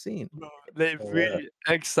your vaccine. Bro, they Yeah. really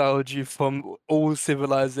exiled you from all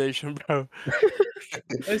civilization, bro.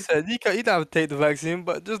 They said you don't have to take the vaccine,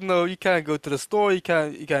 but just know you can't go to the store, you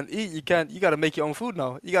can't eat, you gotta make your own food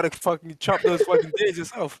now. You gotta fucking chop those fucking days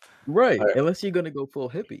yourself. Right. All right. Unless you're gonna go full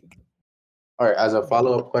hippie. All right. As a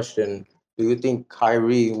follow-up question, do you think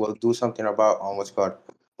Kyrie will do something about what's it called?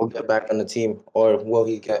 Will get back on the team, or will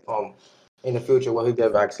he get in the future? Will he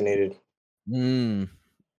get vaccinated? Mm.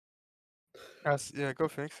 Yeah, go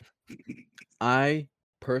fix. I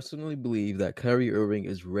personally believe that Kyrie Irving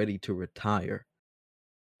is ready to retire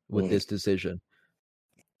with Mm. this decision.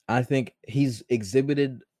 I think he's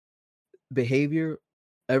exhibited behavior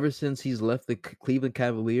ever since he's left the Cleveland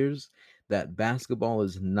Cavaliers that basketball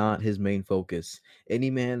is not his main focus. Any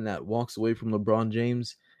man that walks away from LeBron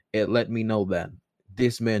James, it let me know that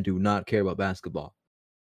this man do not care about basketball.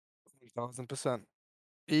 1000%.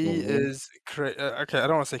 He Mm-hmm. is okay, I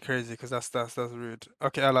don't want to say crazy because that's rude.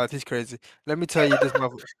 Okay, I lied. He's crazy. Let me tell you this,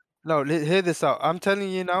 mother. No, hear this out. I'm telling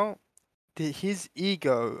you now. His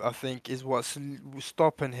ego, I think, is what's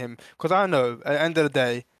stopping him. Because I know, at the end of the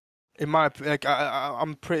day,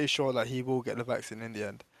 I'm pretty sure that he will get the vaccine in the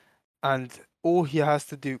end. And all he has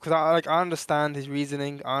to do, because I understand his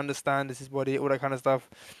reasoning, I understand this is his body, all that kind of stuff.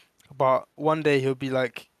 But one day he'll be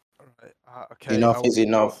like, all right, okay, Enough is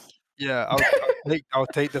enough. yeah, I'll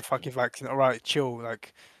take the fucking vaccine. All right, chill.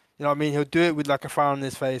 Like, you know what I mean? He'll do it with like a frown on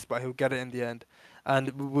his face, but he'll get it in the end.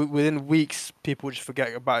 And within weeks, people just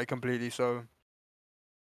forget about it completely. So,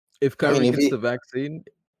 If I mean, Kyrie if gets the he, vaccine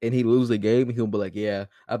and he lose the game, he'll be like, "Yeah,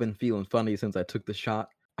 I've been feeling funny since I took the shot."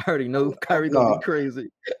 I already know Kyrie gonna be no,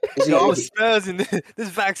 crazy. you see, yo, I'm Spurs in this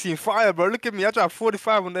vaccine fire, bro. Look at me. I dropped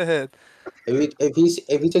 45 on the head. if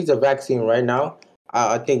he takes the vaccine right now,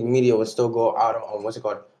 I think media would still go out on what's it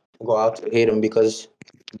called? Go out to hate him because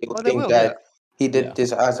they would Oh, they think will. Yeah. that he did Yeah.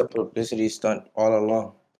 this as a publicity stunt all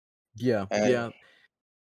along. Yeah. And Yeah.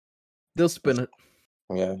 They'll spin it.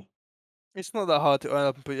 yeah, It's not that hard to earn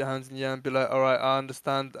up and put your hands in the air and be like, all right, I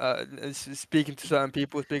understand. Speaking to certain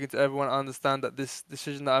people, speaking to everyone, I understand that this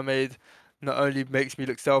decision that I made not only makes me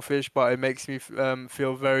look selfish, but it makes me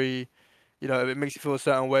feel very, it makes me feel a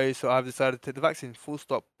certain way. So I've decided to take the vaccine. Full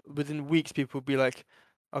stop. Within weeks, people will be like,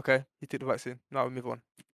 okay, you took the vaccine. Now we move on.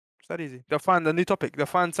 It's that easy. They'll find a new topic. They'll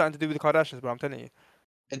find something to do with the Kardashians, bro. I'm telling you.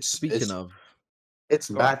 it's Speaking it's of, it's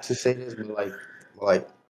Go on. bad to say this, but like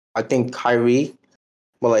I think Kyrie,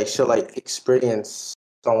 but like she'll like experience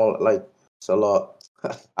someone like it's a lot.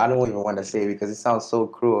 I don't even want to say it because it sounds so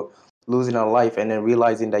cruel. Losing a life and then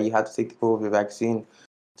realizing that you have to take the COVID vaccine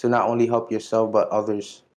to not only help yourself but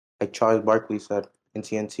others, like Charles Barkley said in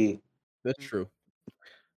TNT. that's true.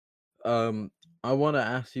 I want to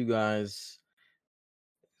ask you guys.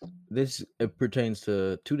 This it pertains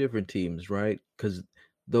to two different teams, right? Because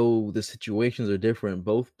though the situations are different,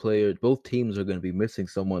 both teams are going to be missing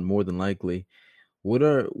someone more than likely. What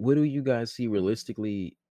do you guys see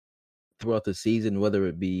realistically throughout the season, whether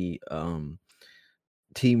it be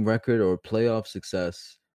team record or playoff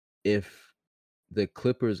success, if the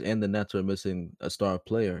Clippers and the Nets are missing a star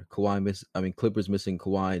player? Clippers missing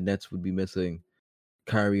Kawhi, Nets would be missing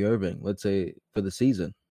Kyrie Irving. Let's say for the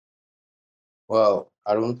season. Well,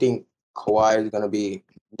 I don't think Kawhi is gonna be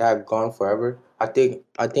that gone forever. I think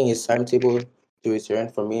his timetable to return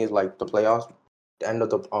for me is like the playoffs, the end of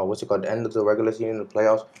the what's it called, the end of the regular season, the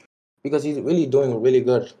playoffs, because he's really doing really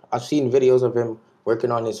good. I've seen videos of him working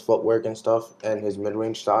on his footwork and stuff and his mid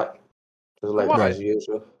range shot, just like Kawhi. as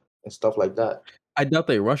usual and stuff like that. I doubt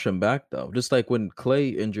they rush him back though. Just like when Clay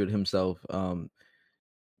injured himself,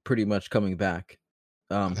 pretty much coming back,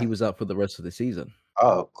 he was out for the rest of the season.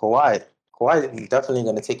 Oh, Kawhi is definitely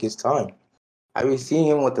gonna take his time. Have you seen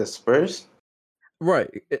him with the Spurs? Right,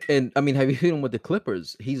 and I mean, have you seen him with the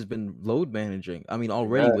Clippers? He's been load managing. I mean,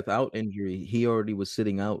 already Yeah. without injury, he already was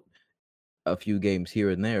sitting out a few games here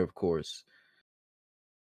and there, of course.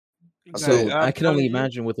 Okay. So I I'm can telling only you,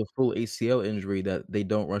 imagine with a full ACL injury that they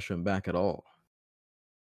don't rush him back at all.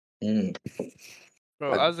 Mm.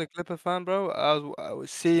 bro. Like, As a Clipper fan, bro, I was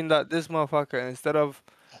seeing that this motherfucker instead of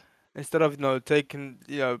taking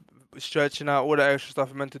stretching out all the extra stuff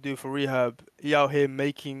he meant to do for rehab, he out here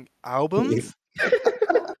making albums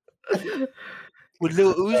with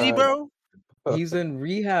Lil Uzi, uh, bro. He's in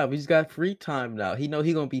rehab. He's got free time now. He know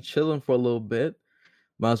he gonna be chilling for a little bit.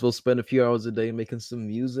 Might as well spend a few hours a day making some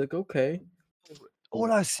music. Okay.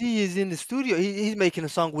 All I see is in the studio. He's making a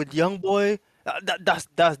song with Young Boy. That's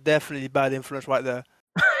definitely bad influence right there.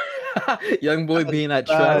 Young boy That's being at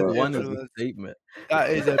track bad bro. one is a influence. statement. That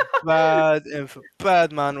is a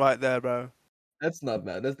bad man right there, bro. That's not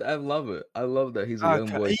bad. I love it. I love that he's a young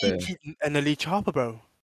Okay, boy fan. and Elite Chopper, bro.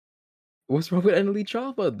 What's wrong with Emily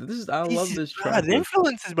Choppa? I This love is this bad track list.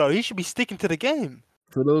 influences, bro. He should be sticking to the game.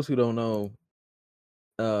 For those who don't know,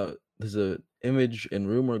 there's a image and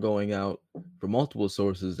rumor going out from multiple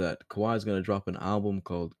sources that Kawhi is gonna drop an album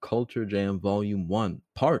called Culture Jam Volume 1,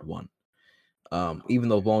 Part 1. Even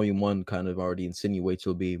though Volume 1 kind of already insinuates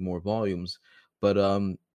there'll be more volumes, but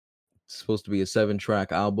it's supposed to be a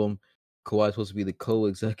 7-track album. Kawhi's supposed to be the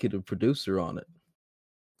co-executive producer on it.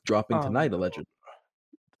 Dropping Oh, tonight, allegedly.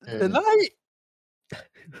 Mm. tonight.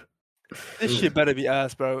 This Mm. shit better be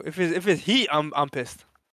ass, bro. If it's heat, I'm pissed.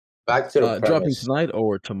 Back to the Dropping premise. tonight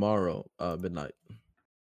or tomorrow, midnight.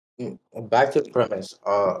 Back to the premise.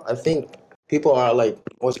 I think people are like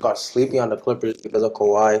what's it called sleeping on the Clippers because of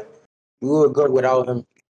Kawhi. We were good without him.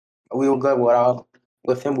 We were good without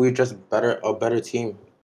with him. We were just a better team.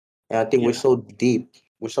 And I think we're Yeah. so deep.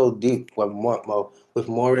 We're so deep with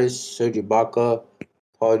Morris, Serge Ibaka,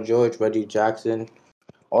 Paul George, Reggie Jackson,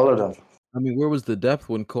 all of them. I mean, where was the depth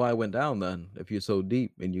when Kawhi went down then? If you're so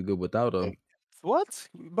deep and you're good without him. What,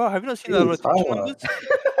 bro? Have you not seen What are the you rotation talking numbers?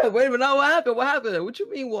 about? Wait a minute, now what happened? What happened? What you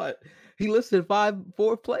mean what? He listed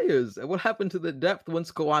 4 players. And what happened to the depth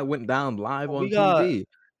once Kawhi went down live Oh, we on got TV?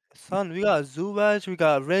 we got Zubac, we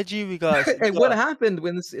got Reggie, we got And what happened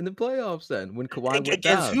in the playoffs then when Kawhi went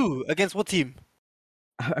against down? who? Against what team?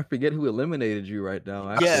 I forget who eliminated you right now.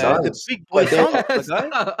 Yeah, Actually, the Suns. big boy But they Suns, my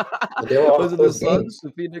guy. but they were all was it the close Suns, games.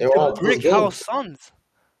 the Phoenix They were The all Suns? close Brick House games. Suns.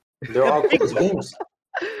 They were all Big close boy. games.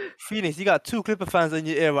 Phoenix, you got 2 Clipper fans in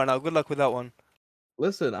your ear right now. Good luck with that one.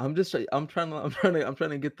 Listen, I'm trying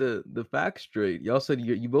to get the facts straight. Y'all said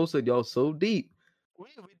you both said y'all so deep. We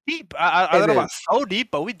deep. I And don't know then about so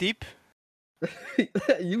deep, but we deep.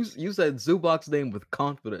 you said Zubac's name with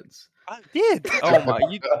confidence. I did. Oh my,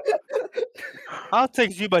 I'll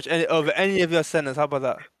take Zubac over any of your centers. How about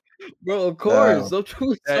that? Bro, of course. Don't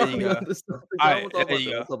you There talk you about go. this stuff. All I right, won't talk there about you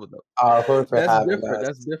that. go. What's up with that? I'll vote for That's having different. us.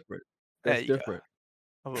 That's different. There That's you go. different.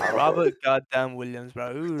 Robert goddamn Williams,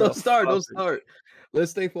 bro. Who Don't the start. Don't fuck is- start.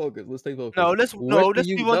 Let's stay focused. Let's stay focused. No, let's What do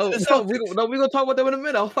you move on to no the no Celtics. we're gonna talk about them in a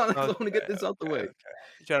minute. I Okay, want to get this out the way.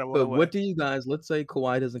 Jarret, what But away. what do you guys? Let's say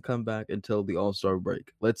Kawhi doesn't come back until the All Star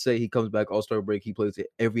break. Let's say he comes back All Star break. He plays it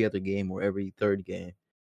every other game or every third game.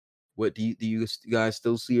 What do you guys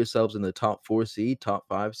still see yourselves in the top 4 seed, top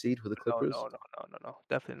 5 seed for the Clippers? No.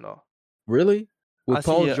 Definitely not. Really? With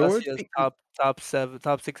Paul I George? see us top 7,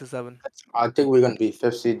 top 6 or 7. I think we're gonna be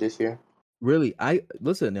 5th seed this year. Really? I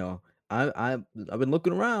listen, y'all. I've been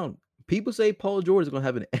looking around. People say Paul George is gonna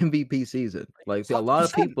have an MVP season. Like, see, a lot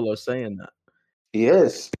of 100%. people are saying that. He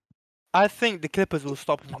is. I think the Clippers will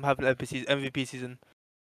stop him from having an MVP season.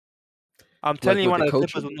 I'm Like telling you, with one the of the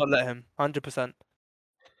Clippers coaching? will not let him. 100%.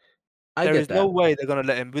 I There get is no that. way they're gonna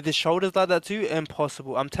let him with his shoulders like that too.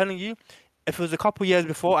 Impossible. I'm telling you, if it was a couple years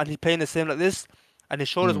before and he's playing the same like this, and his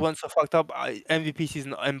shoulders Mm, weren't so fucked up, MVP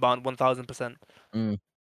season inbound 1000%. mm.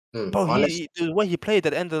 Bro, Honest, the way he played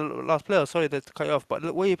at the end of the last playoffs. Sorry to cut you off, but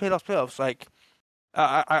the way he played last playoffs, like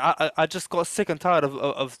I just got sick and tired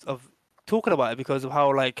of talking about it because of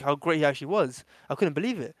how great he actually was. I couldn't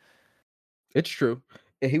believe it. It's true.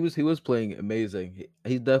 And he was playing amazing.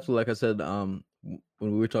 He's definitely, like I said, when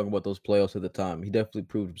we were talking about those playoffs at the time, he definitely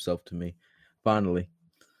proved himself to me. Finally.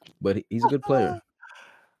 But he's a good player.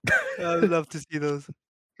 I'd love to see those.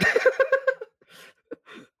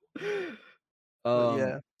 But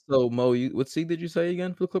yeah, So Mo, what seed did you say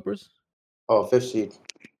again for the Clippers? 5th seed.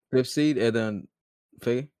 5th seed, and then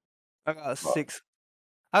Faye? I got Uh, 6.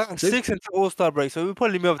 I got 6th? 6 until All-Star break, so we'll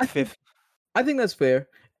probably move up I to think 5th. I think that's fair.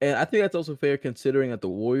 And I think that's also fair considering that the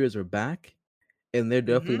Warriors are back and they're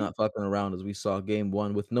definitely Mm-hmm. not fucking around as we saw game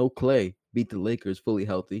 1 with no Clay beat the Lakers fully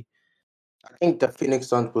healthy. I think the Phoenix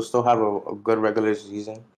Suns will still have a good regular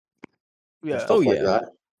season and Yeah. stuff Oh like yeah. that.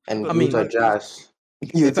 And I mean, Utah Jazz,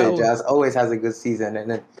 Utah I was Jazz always has a good season, and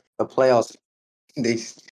then the playoffs they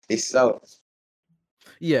suck.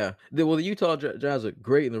 Yeah, the Utah Jazz are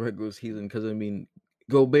great in the regular season because I mean,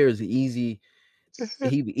 Gobert is easy.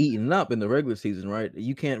 He be eating up in the regular season, right?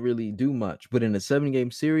 You can't really do much. But in a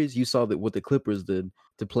 7-game series, you saw that what the Clippers did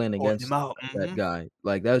to playing Calling him against out. that Mm-hmm. guy.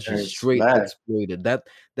 Like that was just It's straight mad. exploited.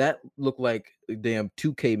 That looked like a damn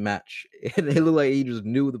 2K match. And it looked like he just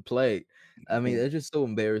knew the play. I mean, it's just so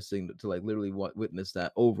embarrassing to like literally witness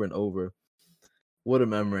that over and over. What a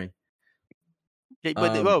memory. Yeah,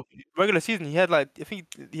 but Um, well, regular season he had like I think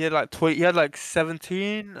he had like 20. He had like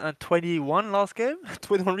 17 and 21 last game.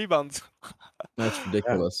 21 rebounds. that's Yeah,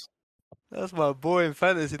 ridiculous. That's my boy in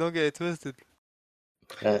fantasy. Don't get it twisted.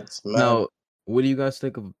 it's mad. Now, what do you guys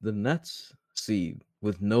think of the Nets seed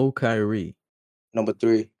with no Kyrie? Number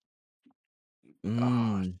 3. Oh,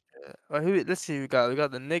 Mm, shit. Let's see. We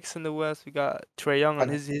got the Knicks in the West. We got Trey Young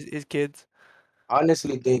and I his kids.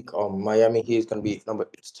 honestly think Miami Heat is gonna be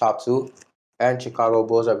top 2, and Chicago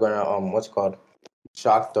Bulls are gonna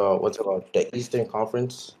shock the Eastern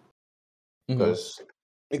Conference mhm.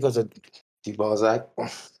 because of D-Balzac.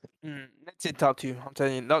 Nets in top 2. I'm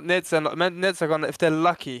telling you. Not Nets and Nets are gonna if they're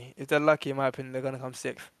lucky, in my opinion, they're gonna come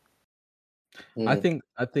 6th. I think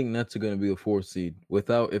Nets are going to be a 4th seed.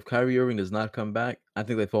 Without if Kyrie Irving does not come back, I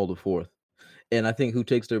think they fall to 4th. And I think who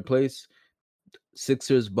takes their place?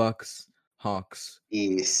 Sixers, Bucks, Hawks.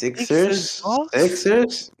 Sixers, Hawks.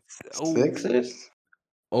 Oh, Sixers.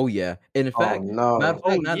 Oh yeah. And in Oh fact, matter of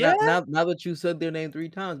no. fact, yeah. now that you said their name 3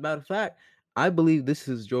 times, matter of fact, I believe this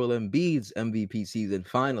is Joel Embiid's MVP season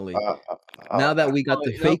finally. Now that we got Oh,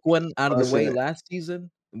 the you know, fake one out of the pushing way it. last season,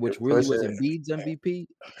 You're which really was pushing it. Embiid's MVP,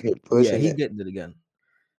 You're yeah, pushing he's it. getting it again.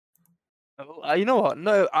 you know what?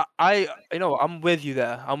 No, you know what? I'm with you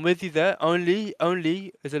there. Only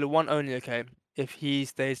is it a one only? Okay, if he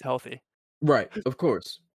stays healthy. Right, of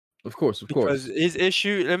course. Of course, of Because course. his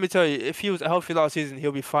issue, let me tell you, if he was healthy last season,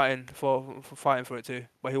 he'll be fighting for it too.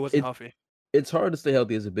 But he wasn't It healthy. it's hard to stay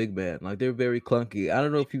healthy as a big man. Like they're very clunky. I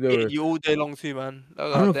don't know if you've Hitting ever you all day long too, man.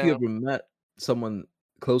 Oh, I don't know God if you damn. ever met someone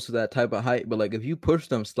close to that type of height, but like if you push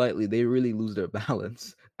them slightly, they really lose their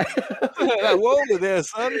balance. Like, whoa there,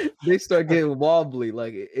 son. They start getting wobbly.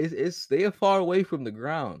 Like it's they are far away from the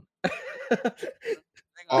ground.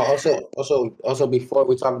 Also, before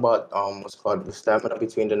we talk about the stamina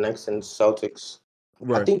between the Knicks and Celtics, I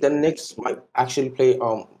Right. think the Knicks might actually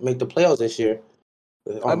make the playoffs this year.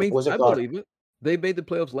 I mean, What's it I called? believe it. They made the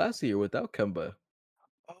playoffs last year without Kemba.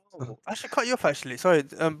 Oh, I should cut you off actually. Sorry,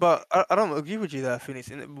 but I don't agree with you there, Phoenix.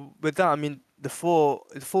 With that, I mean the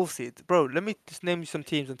fourth seed, bro. Let me just name you some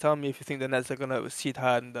teams and tell me if you think the Nets are gonna seed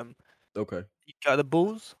higher than them. Okay, You got the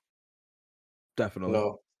Bulls. definitely.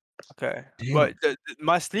 No. Okay, Damn but it.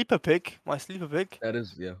 my sleeper pick, That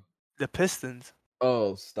is, yeah. the Pistons.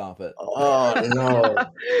 Oh, stop it. Oh no.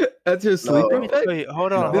 That's your Let sleeper me No. pick? tell you.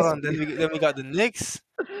 Hold on, hold No. This on. Then we got the Knicks.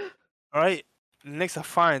 All right, the Knicks are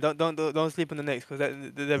fine. Don't sleep on the Knicks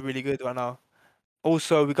because they're really good right now.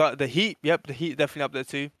 Also, we got the Heat. Yep, the Heat definitely up there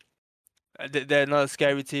too. They're not a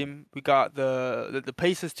scary team. We got the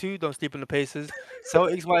Pacers too. Don't sleep on the Pacers.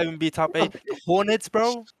 Celtics might even be top 8. The Hornets,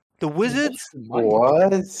 bro. The Wizards,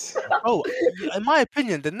 What? bro. In my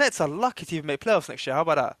opinion, the Nets are lucky to even make playoffs next year. How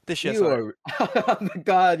about that? This year, You sorry. are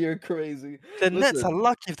God, you're crazy. The Nets are Listen,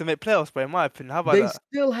 lucky if they make playoffs, bro. In my opinion, how about they that?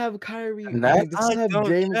 still have Kyrie. And I mean, they that's I still have don't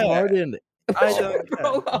James care. Harden. I oh, don't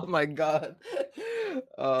care. Bro, oh my God.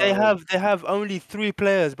 They Um, have only 3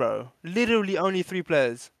 players, bro. Literally only 3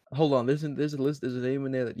 players. hold on. There's a list. There's a name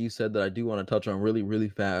in there that you said that I do want to touch on really, really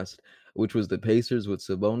fast, which was the Pacers with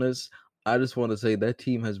Sabonis. I just want to say that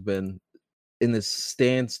team has been in this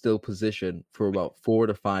standstill position for about 4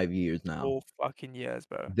 to 5 years now. 4 fucking years,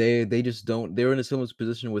 bro. They just don't. They're in a similar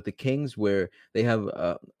position with the Kings, where they have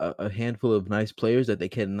a handful of nice players that they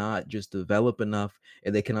cannot just develop enough,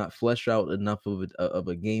 and they cannot flesh out enough of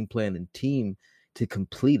a game plan and team to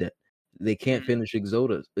complete it. They can't Mm. finish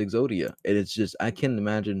Exodia, and it's just I can't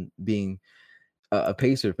imagine being a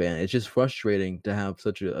Pacer fan. It's just frustrating to have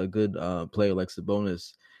such a good player like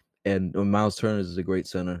Sabonis, and Miles Turner is a great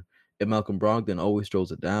center, and Malcolm Brogdon always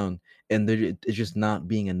throws it down, and it's just not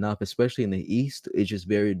being enough, especially in the East. It's just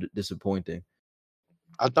very disappointing.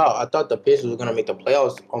 I thought the Pacers were gonna make the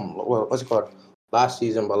playoffs. What's it called? Last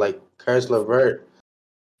season, but like Karis LeVert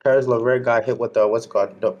got hit with the what's it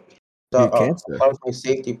called? The He had cancer. health and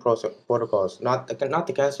safety protocols, not the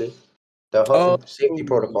cancer, the health Oh, and safety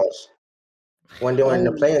protocols when they were in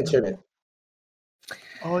the oh, playing tournament.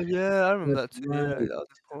 Oh yeah, I remember that's that too. Yeah, right. that was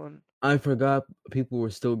important. I forgot people were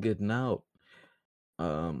still getting out.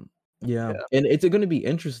 Um, yeah, Yeah, and it's going to be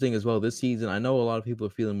interesting as well this season. I know a lot of people are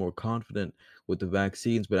feeling more confident with the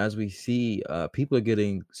vaccines, but as we see, people are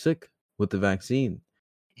getting sick with the vaccine.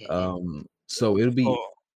 So it'll be oh,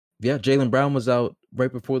 yeah. Jalen Brown was out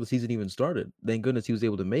right before the season even started. Thank goodness he was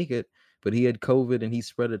able to make it, but he had COVID and he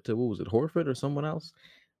spread it to what was it, Horford or someone else?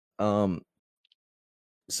 Um,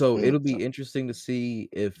 so Mm. it'll be interesting to see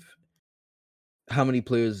if how many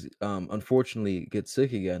players unfortunately get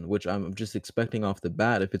sick again, which I'm just expecting off the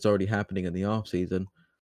bat if it's already happening in the off season.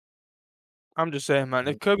 I'm just saying, man.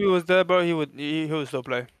 If Kobe was there, bro, he would still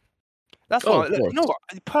play. That's Oh, what. of You know course.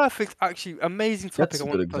 what? Perfect, actually, amazing topic. That's I a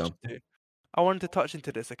want good to touch example. into. I wanted to touch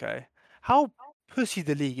into this. Okay, how pussy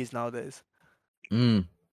the league is nowadays. Mm,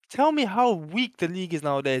 Tell me how weak the league is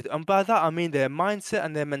nowadays, and by that I mean their mindset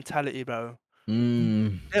and their mentality, bro.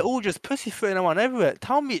 mm, They're all just pussyfooting around everywhere.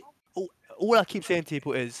 Tell me, all I keep saying to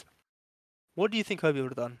people is, what do you think Kobe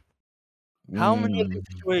would have done? How many of these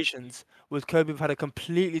mm. situations would Kobe have had a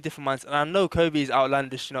completely different mindset? And I know Kobe is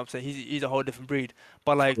outlandish, you know what I'm saying? He's a whole different breed.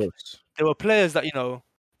 But Of like course. there were players that,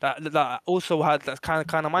 that also had that kind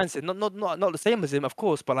of mindset. Not the same as him, of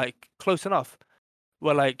course, but like close enough.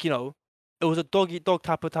 Where like, it was a dog eat dog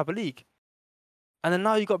type of league. And then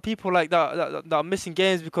now you got people like that are missing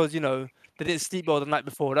games because, they didn't sleep well the night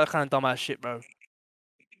before. That kind of dumbass shit, bro.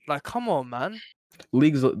 Like, come on, man.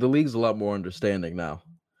 The league's a lot more understanding now.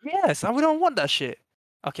 Yes, and we don't want that shit.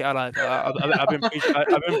 Okay, I lied. I've been preaching.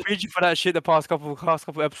 I've been preaching for that shit the past couple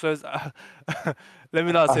episodes. Let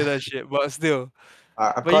me not I, say that shit, but still.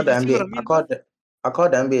 I But you, called the you see what I NBA. mean, though? I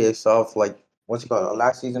called the NBA itself like what's it called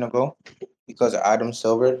last season ago because of Adam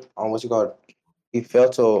Silver on what's it called. He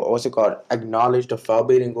failed to what's it called acknowledge the foul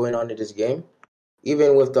baiting going on in this game.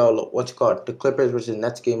 Even with the what's it called the Clippers versus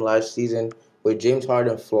Nets game last season, where James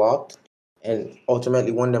Harden flopped and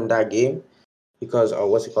ultimately won them that game because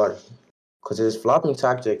what's it called? Because of his flopping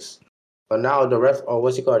tactics. But now the ref, or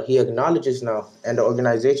what's it called? He acknowledges now, and the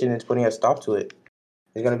organization is putting a stop to it.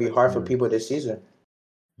 It's gonna be hard for Mm, people this season.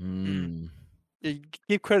 Mm. mm,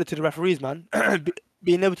 Give credit to the referees, man.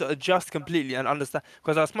 Being able to adjust completely and understand,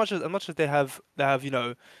 because as much as they have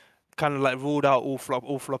kind of like ruled out all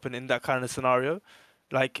flopping in that kind of scenario,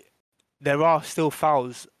 like there are still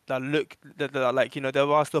fouls that are like there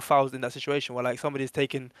are still fouls in that situation where like somebody's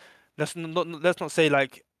taking let's not say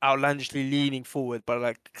like outlandishly leaning forward, but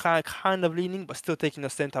like kind of leaning, but still taking the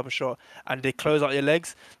same type of shot, and they close out your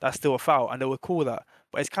legs. That's still a foul, and they would call that.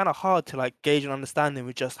 But it's kind of hard to like gauge an understanding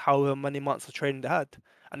with just how many months of training they had,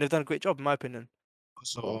 and they've done a great job, in my opinion.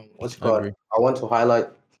 So what's it I called? agree. I want to highlight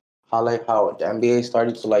how the NBA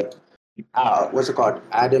started to like what's it called?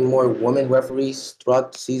 Add in more women referees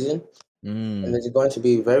throughout the season, and Mm, it's going to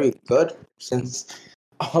be very good since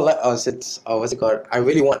since what's it called? I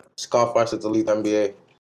really want Scott Foster to leave the NBA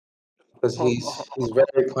because he's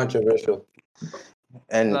very controversial,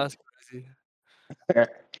 and That's crazy.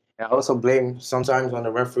 I also blame sometimes on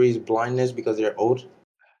the referees' blindness because they're old,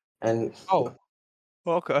 and Oh,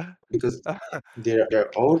 okay. because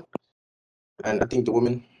they're old, and I think the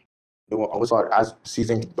women. What's called as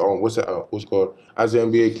season? What's it called? As the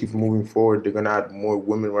NBA keeps moving forward, they're gonna add more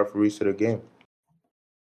women referees to the game.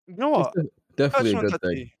 You know It's what? definitely a Touching on good that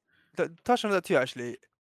thing. too. Touching on that too, actually.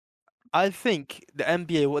 I think the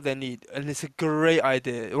NBA what they need, and it's a great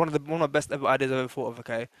idea. One of the best ever ideas I've ever thought of.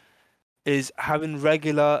 Okay, is having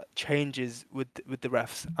regular changes with the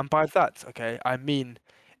refs, and by that, okay, I mean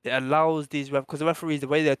it allows these because the referees the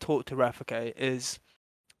way they're taught to ref, okay, is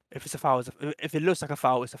if it's a foul, if it looks like a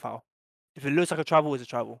foul, it's a foul. If it looks like a travel, it's a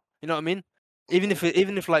travel. You know what I mean? Even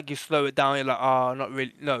if like you slow it down, you're like, not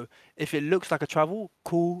really. No, if it looks like a travel,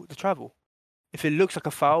 call the travel. If it looks like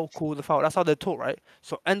a foul, call the foul. That's how they're taught, right?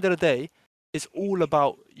 So end of the day, it's all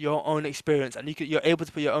about your own experience, and you're able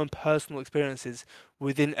to put your own personal experiences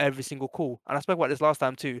within every single call. And I spoke about this last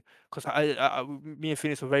time too, because me and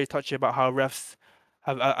Phoenix were very touchy about how refs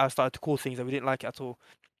have started to call things that we didn't like it at all.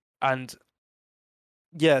 And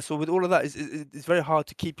yeah, so with all of that, it's very hard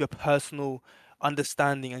to keep your personal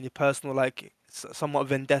understanding and your personal like somewhat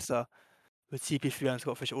vendetta with CP3 and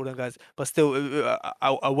Scott Fisher, all them guys, but still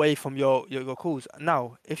away from your calls.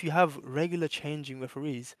 Now, if you have regular changing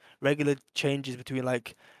referees, regular changes between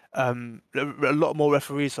like a lot more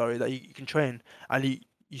referees, sorry, that you can train, and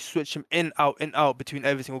you switch them in out between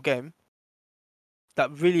every single game,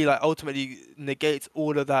 that really like ultimately negates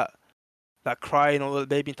all of that crying or the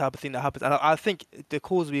baby type of thing that happens. And I think the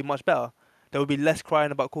calls would be much better. There would be less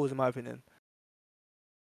crying about calls, in my opinion.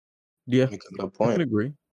 Yeah, Make a good I can point.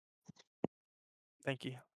 agree. Thank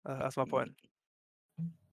you. That's my point.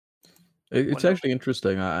 It's Wonder. actually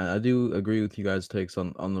interesting. I do agree with you guys' takes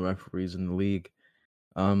on the referees in the league.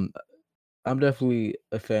 Um, I'm definitely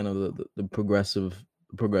a fan of the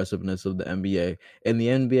progressiveness of the NBA, and the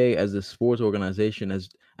NBA as a sports organization, as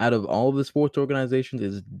out of all the sports organizations,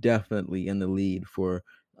 is definitely in the lead for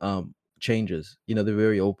changes. You know, they're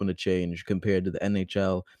very open to change compared to the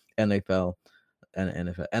NHL, NFL, and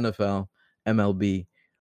NFL, MLB.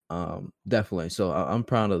 Definitely. So I'm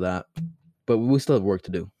proud of that, but we still have work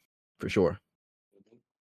to do, for sure.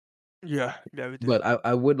 Yeah, yeah, we do. But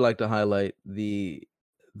I would like to highlight the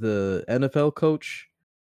NFL coach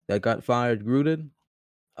that got fired, Gruden.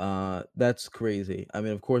 That's crazy. I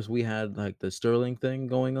mean, of course, we had like the Sterling thing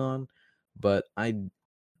going on, but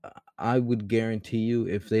I would guarantee you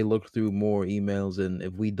if they looked through more emails and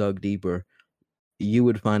if we dug deeper, you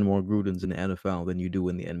would find more Grudens in the NFL than you do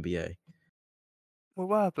in the NBA. Well,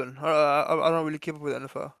 what happened? I don't really keep up with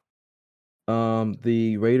NFL.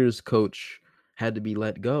 The Raiders coach had to be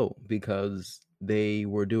let go because they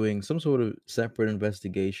were doing some sort of separate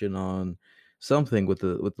investigation on something with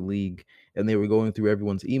the league, and they were going through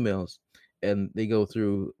everyone's emails, and they go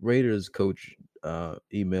through Raiders coach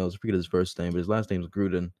emails. I forget his first name, but his last name is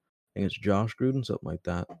Gruden. I think it's Josh Gruden, something like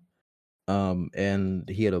that. And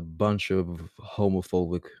he had a bunch of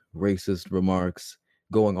homophobic, racist remarks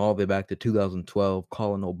going all the way back to 2012,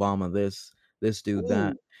 calling Obama this dude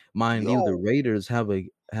that. Ooh, Mind you, the yo. Raiders have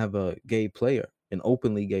a gay player, an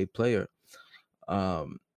openly gay player,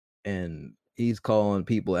 um, and he's calling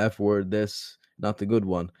people F word. This not the good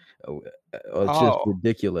one. It's just Oh,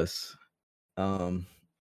 ridiculous. Um,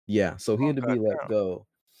 yeah, so he had to okay. be let Yeah. go,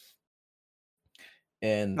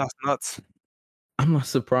 and That's nuts. I'm not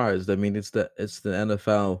surprised. I mean, it's the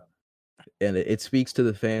NFL, and it speaks to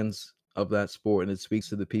the fans of that sport, and it speaks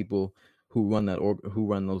to the people who run who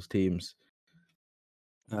run those teams.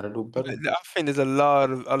 Gotta do better. I think there's a lot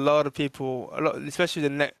of people, especially the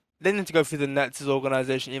net. They need to go through the Nets'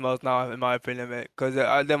 organization emails now, in my opinion, mate, because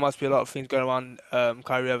there must be a lot of things going around,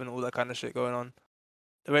 Kyrie Irving, all that kind of shit going on.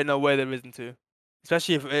 There ain't no way there isn't to.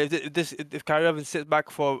 Especially if Kyrie Irving sits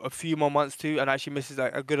back for a few more months too and actually misses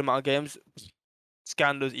like a good amount of games,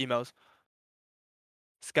 scan those emails.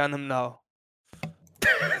 Scan them now.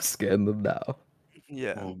 Scan them now.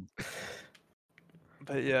 Yeah. Mm.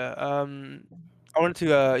 But yeah, I wanted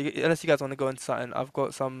to unless you guys want to go into something, I've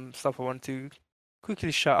got some stuff I want to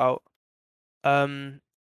quickly shout out. Um,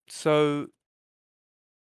 so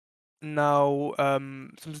now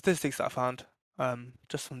some statistics that I found,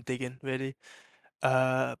 just from digging really.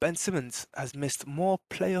 Ben Simmons has missed more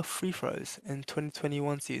playoff free throws in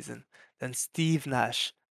 2021 season than Steve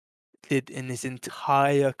Nash did in his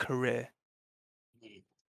entire career.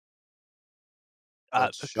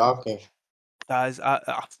 That's Okay, shocking. that is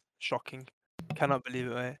shocking. Cannot believe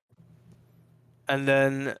it, mate. And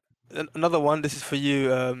then Another one. This is for you,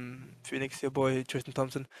 Phoenix, your boy Tristan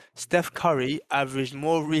Thompson. Steph Curry averaged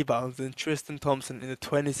more rebounds than Tristan Thompson in the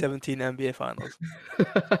 2017 NBA Finals.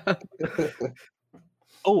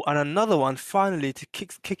 Oh, and another one. Finally, to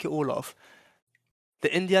kick it all off,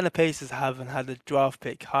 the Indiana Pacers haven't had a draft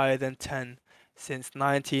pick higher than 10 since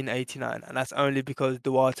 1989, and that's only because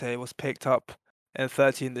Duarte was picked up in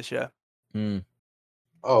 13 this year. Mm.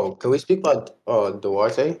 Oh, can we speak about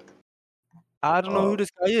Duarte? I don't know Uh, who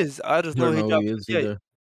this guy is. I just I know don't he know who dropped he is 58. either.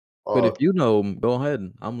 But uh, if you know him, go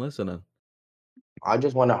ahead. I'm listening. I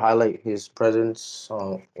just want to highlight his presence.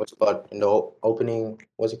 What's it called in the opening?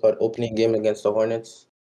 What's it called? Opening game against the Hornets.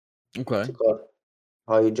 What's Okay. it called?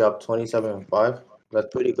 How he dropped 27 and 5. That's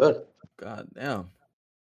pretty good. God damn.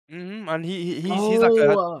 And he's like Oh,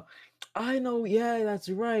 a I know. Yeah, that's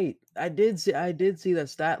right. I did see that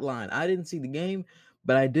stat line. I didn't see the game,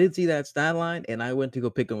 but I did see that stat line, and I went to go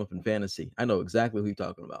pick him up in fantasy. I know exactly who you're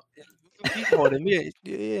talking about. you can hold him.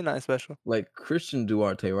 Yeah, nice special. Like Christian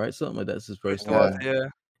Duarte, right? Something like that's his first Christian name. Yeah, Duarte, yeah.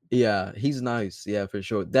 Yeah, he's nice. Yeah, for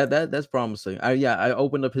sure. That's promising. I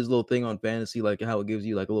opened up his little thing on fantasy, like how it gives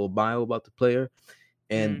you like a little bio about the player,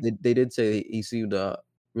 and Mm. they did say he seemed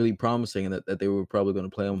really promising, and that they were probably going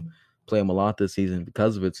to play him a lot this season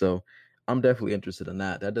because of it. So I'm definitely interested in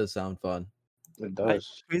that. That does sound fun. it I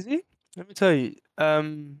does. crazy. Let me tell you.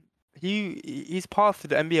 His path to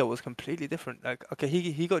the NBA was completely different. Like, okay,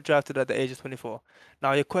 he got drafted at the age of 24.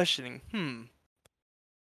 Now you're questioning,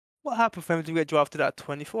 what happened for him to get drafted at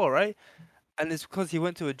 24, right? And it's because he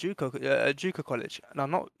went to a JUCO college. Now,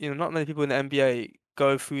 not many people in the NBA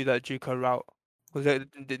go through that JUCO route because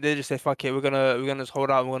they just say, "Fuck it, we're gonna just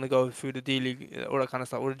hold out. We're gonna go through the D League, all that kind of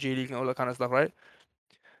stuff, or the G League, and all that kind of stuff, right?"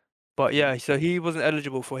 But yeah, so he wasn't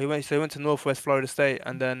eligible for. He went to Northwest Florida State,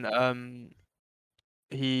 and then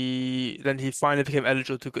he finally became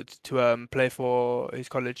eligible to play for his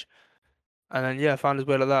college, and then yeah, found his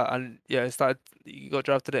way like that, and yeah, he got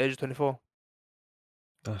drafted at the age of 24.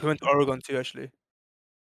 He went to Ugh. Oregon too, actually,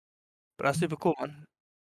 but that's super cool, man.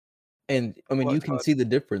 And I He mean, you worked can hard. see the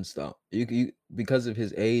difference though. You because of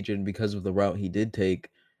his age and because of the route he did take,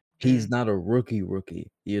 he's Mm, not a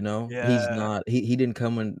rookie. You know, he's yeah. not. He didn't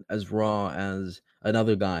come in as raw as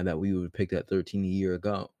another guy that we would pick at 13 a year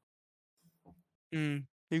ago.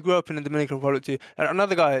 He grew up in the Dominican Republic too. And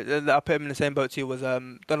another guy that I put him in the same boat too was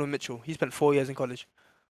Donovan Mitchell. He spent 4 years in college.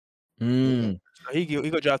 Mm, Mm, So he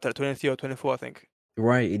got drafted at 23 or 24, I think.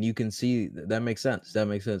 right, and you can see that makes sense. That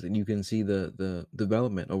makes sense, and you can see the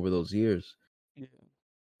development over those years. Yeah.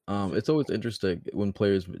 It's Super always cool. interesting when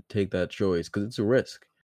players would take that choice because it's a risk.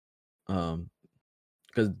 Um,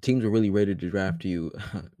 because teams are really ready to draft you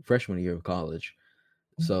freshman year of college,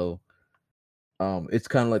 so it's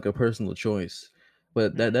kind of like a personal choice.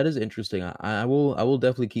 But Mm. that is interesting. I will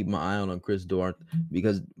definitely keep my eye on Chris Duarte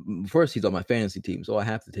because first he's on my fantasy team, so I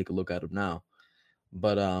have to take a look at him now.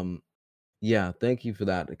 But yeah, thank you for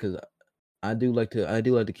that because I do like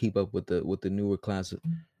to keep up with the newer class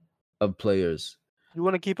of players. You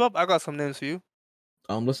want to keep up? I got some names for you.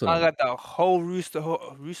 I'm I listening. got the whole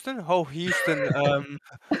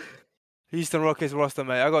Houston Rockets roster,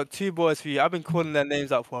 mate. I got two boys for you. I've been calling their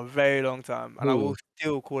names out for a very long time, and I will Who?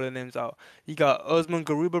 still call their names out. You got Osman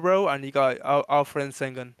Garuba, bro, and you got Alfred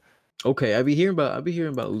Sengun. Okay, I be hearing about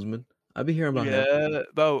Usman. I be hearing about him. Yeah,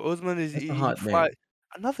 bro. Usman is That's a he hot fly. name.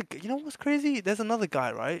 You know what's crazy? There's another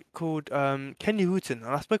guy, right, called Kenny Hooton, and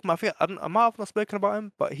I think I might have not spoken about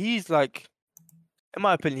him, but he's like, in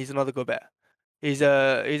my opinion, he's another good bet. He's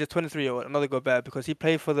a 23-year-old, another good bet because he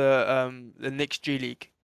played for the Knicks G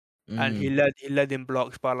League, and Mm, he led in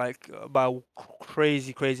blocks by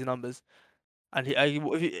crazy numbers. And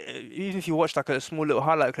even if you watch like a small little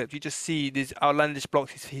highlight clip, you just see these outlandish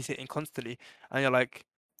blocks he's hitting constantly, and you're like,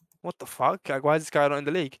 what the fuck? Like, why is this guy not in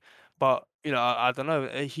the league? But I don't know.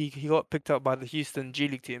 He got picked up by the Houston G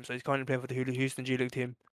League team, so he's currently playing for the Houston G League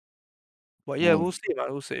team. But yeah, mm. we'll see,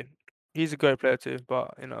 man. We'll see. He's a great player too,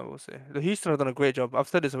 but we'll see. The Houston have done a great job. I've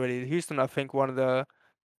said this already. Houston, I think, one of the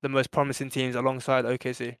most promising teams alongside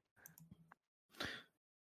OKC.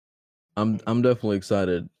 I'm definitely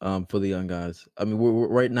excited for the young guys. I mean,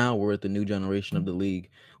 right now we're at the new generation of the league.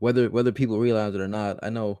 Whether people realize it or not, I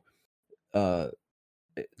know uh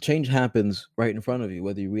change happens right in front of you,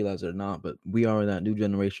 whether you realize it or not. But we are in that new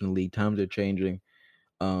generation of league. Times are changing.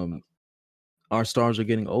 Um, our stars are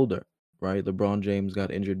getting older, right? LeBron James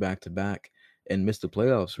got injured back to back and missed the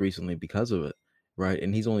playoffs recently because of it, right?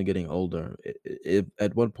 And he's only getting older.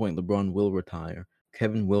 At one point, LeBron will retire.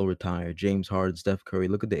 Kevin will retire. James Harden, Steph Curry.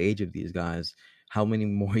 Look at the age of these guys. How many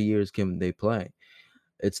more years can they play?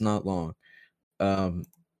 It's not long. Um,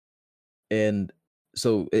 and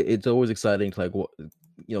so it's always exciting to like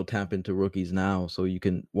tap into rookies now so you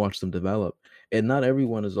can watch them develop. And not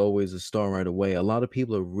everyone is always a star right away. A lot of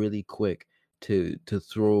people are really quick to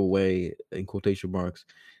throw away, in quotation marks,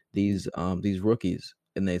 these rookies,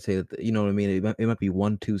 and they say that, you know what I mean, it might be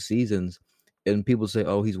 1-2 seasons, and people say,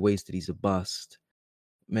 oh, he's wasted, he's a bust.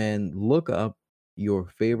 Man, look up your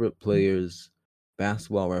favorite players'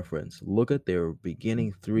 basketball reference. Look at their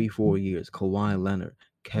beginning 3-4 years. Kawhi Leonard,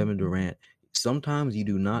 Kevin Durant. Sometimes you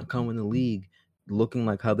do not come in the league looking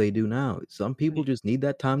like how they do now. Some people just need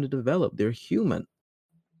that time to develop. They're human.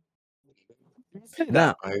 You say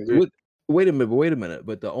Now, that. I agree. wait a minute.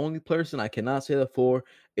 But the only person I cannot say that for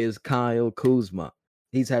is Kyle Kuzma.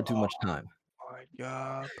 He's had too much time. Oh my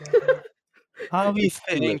god, bro. How are we It's too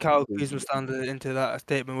fitting late for Kyle Kuzma Kuzma. standard into that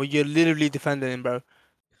statement where you're literally defending him, bro?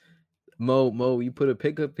 Mo, you put a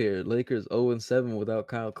pickup here. Lakers 0-7 without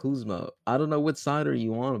Kyle Kuzma. I don't know what side are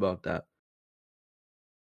you on about that.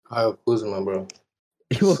 Kyle Kuzma, bro.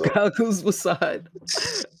 You on So Kyle Kuzma's side?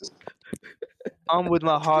 I'm with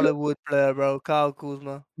my Hollywood player, bro. Kyle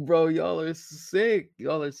Kuzma. Bro, y'all are sick.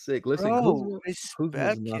 Y'all are sick. Listen, Bro, Kuzma's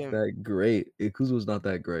respect not him. that great. Kuzma's not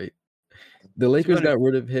that great. The To be Lakers honest, got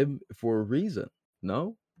rid of him for a reason.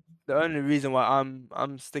 No? the only reason why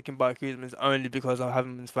I'm sticking by Kuzma is only because I have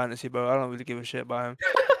him in fantasy, bro. I don't really give a shit about him.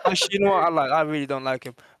 Actually, you know what? I really don't like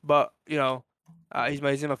him. But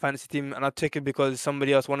he's in my fantasy team, and I took him because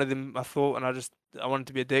somebody else wanted him. I thought, and I wanted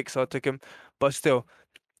to be a dick, so I took him. But still,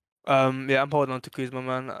 yeah, I'm holding on to Kuzma,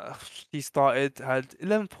 man. He had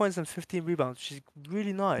 11 points and 15 rebounds, which is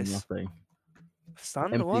really nice. Nothing.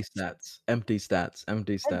 Son, Empty what? stats. Empty stats.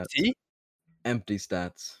 Empty stats. Empty? Empty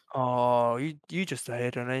stats. Oh, you just a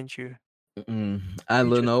hater, ain't you? I You don't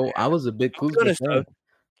just a know. I hater. was a big I'll be Kuzma honest though.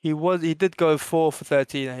 fan. He did go 4 for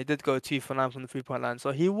 13, and he did go 2 for 9 from the 3-point line.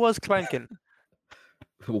 So he was clanking.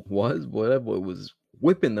 Boy, that boy was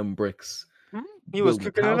whipping them bricks, He was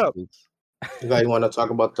building cooking it up. houses. you guys want to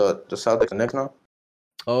talk about the Celtics next now?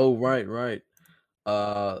 Oh, right.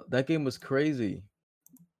 That game was crazy.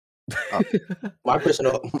 Uh, my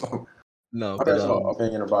personal No, My but personal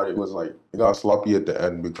opinion about it was like it got sloppy at the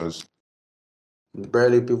end because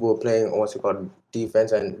barely people were playing what's it called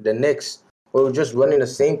defense, and the Knicks were just running the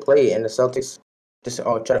same play, and the Celtics just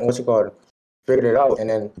figured it out, and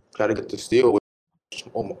then tried to get the steal, which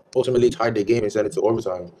ultimately tied the game and sent it to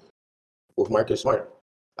overtime with Marcus Smart.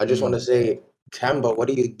 I just want to say, Kemba, what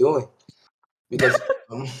are you doing? Because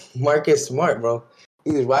Marcus Smart, bro,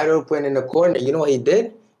 he was wide open in the corner. You know what he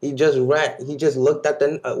did? He just ran. He just looked at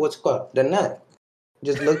the the net.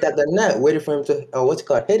 Just looked at the net, waited for him to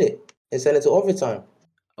hit it and send it to overtime.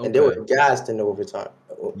 And they okay. were gassed in the overtime.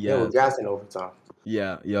 They were Yes. gassed in overtime.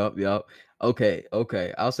 Yeah, yup.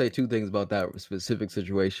 Okay. I'll say two things about that specific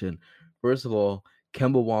situation. First of all,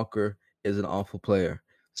 Kemba Walker is an awful player.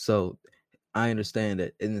 So I understand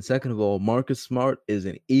it. And then second of all, Marcus Smart is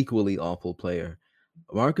an equally awful player.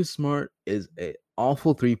 Marcus Smart is an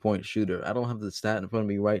awful 3-point shooter. I don't have the stat in front of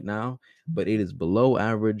me right now, but it is below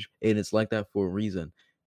average, and it's like that for a reason.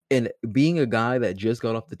 And being a guy that just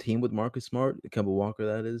got off the team with Marcus Smart, Kemba Walker,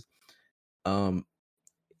 that is, um,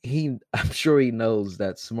 I'm sure he knows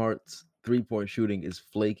that Smart's 3-point shooting is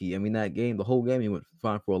flaky. I mean, the whole game, he went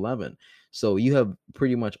 5 for 11. So you have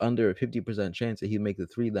pretty much under a 50% chance that he'd make the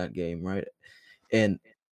three that game, right? And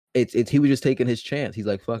it's he was just taking his chance. He's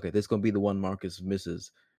like, fuck it, this is gonna be the one Marcus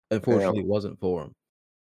misses. Unfortunately, it wasn't for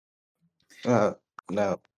him.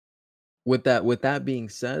 No. With that being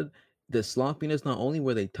said, the sloppiness, not only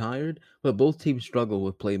were they tired, but both teams struggle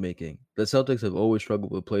with playmaking. The Celtics have always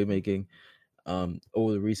struggled with playmaking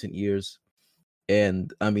over the recent years.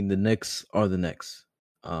 And I mean, the Knicks are the Knicks.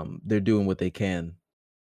 They're doing what they can.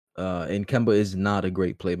 And Kemba is not a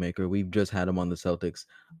great playmaker. We've just had him on the Celtics.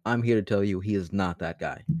 I'm here to tell you he is not that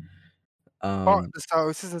guy.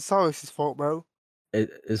 This isn't Cyrus's fault, bro.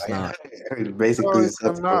 It's not. Basically,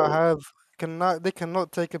 Cyrus they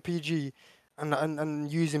cannot take a PG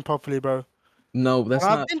and use him properly, bro. No, And that's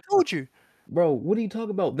I've not. been told you. Bro, what are you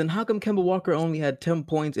talking about? Then how come Kemba Walker only had 10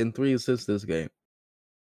 points and 3 assists this game?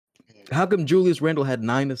 How come Julius Randle had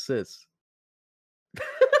 9 assists?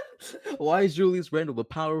 Why is Julius Randle the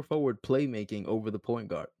power forward playmaking over the point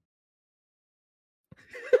guard?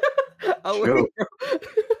 True.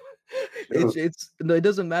 No, it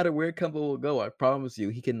doesn't matter where Kemba will go. I promise you,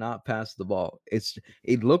 he cannot pass the ball.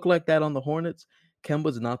 It looked like that on the Hornets.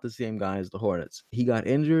 Kemba's not the same guy as the Hornets. He got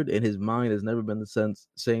injured, and his mind has never been the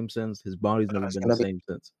same since. His body's never It's been the gonna be same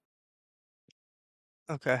since.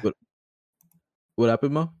 Okay. What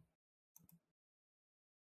happened, Mo?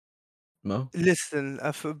 No. Listen,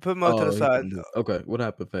 put Mo to the Oh, he side. couldn't do. Okay, what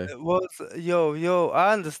happened, Faye? Yo,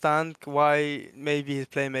 I understand why maybe his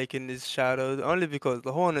playmaking is shadowed, only because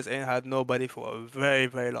the Hornets ain't had nobody for a very,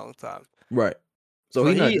 very long time. Right. So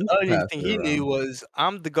So he not he used to only thing passing he knew around. was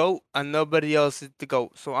I'm the GOAT and nobody else is the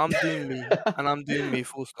GOAT. So I'm doing me and I'm doing me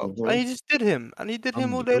full stop. And he just did him and he did him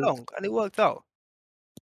I'm all the day goat. long and it worked out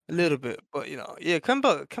a little bit. But yeah,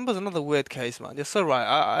 Kemba's another weird case, man. You're so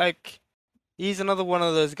right. He's another one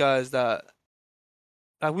of those guys that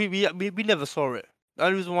like we never saw it. The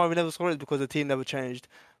only reason why we never saw it is because the team never changed.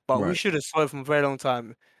 But we Right. should have saw it from a very long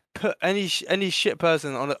time. Put any shit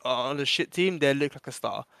person on a shit team, they look like a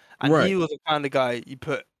star. And Right. he was the kind of guy you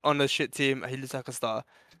put on a shit team, he looks like a star.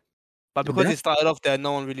 But because he That's started off there,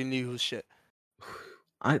 no one really knew who was shit.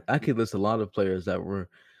 I could list a lot of players that were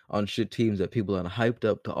on shit teams that people had hyped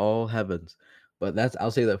up to all heavens, but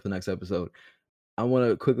I'll say that for the next episode. I want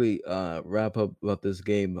to quickly wrap up about this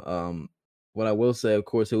game. What I will say, of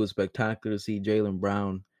course, it was spectacular to see Jalen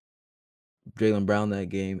Brown that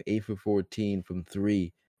game, 8 for 14 from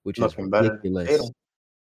 3, which is Looking better. ridiculous.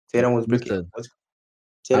 Tatum was breaking. Listen,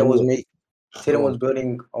 I Tatum was will make. Tatum go was on.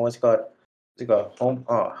 building. What's it called? What's it called? Home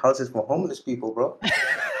houses for homeless people, bro.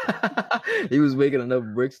 He was making enough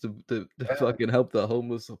bricks to Yeah. fucking help the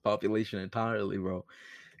homeless population entirely, bro.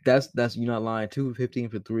 That's you're not lying. 2 for 15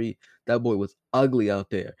 for 3. That boy was ugly out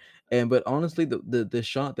there. But honestly, the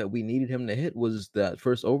shot that we needed him to hit was that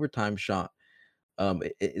first overtime shot.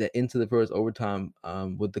 Into the first overtime,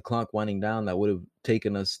 with the clock winding down, that would have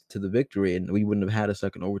taken us to the victory, and we wouldn't have had a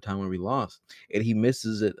second overtime when we lost. And he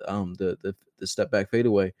misses it. The step back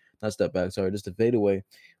fadeaway, not step back, sorry, just a fadeaway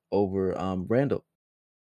over Randall.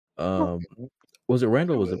 Was it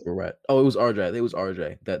Randall? Or was it Barrett? Oh, it was RJ. It was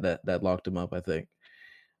RJ that locked him up, I think.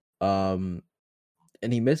 Um,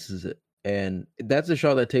 and he misses it, and that's a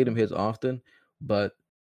shot that Tatum hits often. But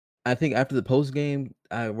I think after the post game,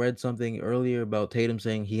 I read something earlier about Tatum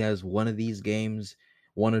saying he has one of these games,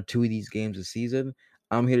 1 or 2 of these games a season.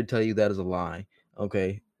 I'm here to tell you that is a lie.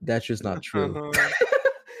 Okay, that's just not true.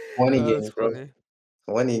 20 That's games, bro. funny.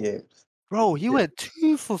 20 games. Bro, he went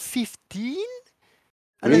 2 for 15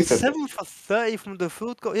 and 3 then for 7 for 30 from the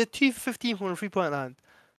field goal. Yeah, 2 for 15 from the 3-point line.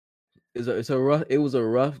 It was a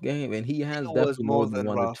rough game, and he has It was definitely more more than than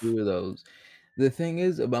 1 or rough. 2 of those. The thing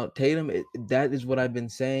is about Tatum, that is what I've been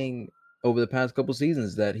saying over the past couple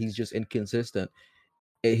seasons, that he's just inconsistent.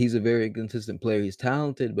 He's a very inconsistent player. He's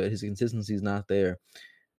talented, but his consistency is not there.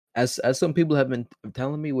 As some people have been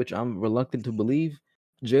telling me, which I'm reluctant to believe,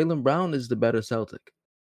 Jaylen Brown is the better Celtic.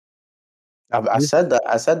 I This said that.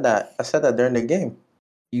 I said that. I said that during the game.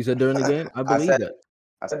 You said during the game? I I believe said. that.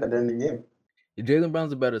 I said that during the game. Jaylen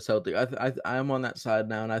Brown's a better Celtic. I am on that side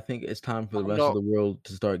now, and I think it's time for the rest of No, the world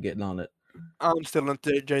to start getting on it. I'm still on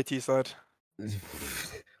JT side.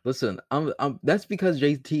 Listen, I'm that's because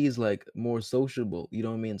JT is like more sociable, you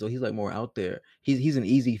know what I mean? So he's like more out there. He's an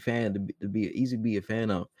easy fan to be easy to be a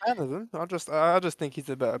fan of. Fan of him. I just think he's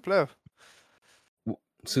a better player.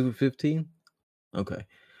 Super 15? Okay.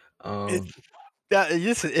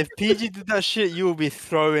 Listen, if PG did that shit, you will be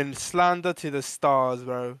throwing slander to the stars,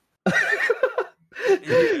 bro.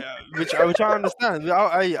 Yeah, which I understand.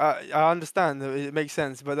 I understand. It makes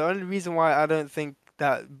sense. But the only reason why I don't think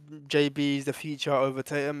that JB is the future over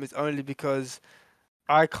Tatum is only because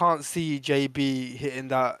I can't see JB hitting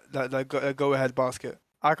that go ahead basket.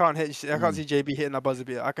 I can't see JB hitting that buzzer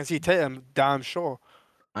beater. I can see Tatum, damn sure.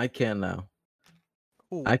 I can now.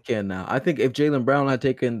 Ooh. I can now. I think if Jaylen Brown had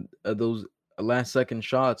taken those last second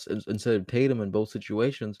shots instead of Tatum in both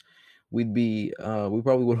situations, we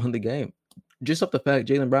probably would have won the game. Just off the fact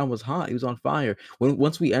Jaylen Brown was hot, he was on fire.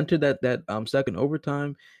 Once we entered that second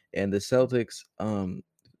overtime and the Celtics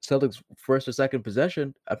first or second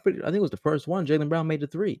possession, I think it was the first one. Jaylen Brown made the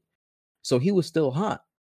 3, so he was still hot.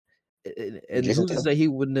 And Jason who's to Tatum. say he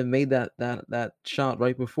wouldn't have made that shot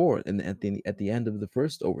right before and at the end of the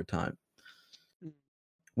first overtime?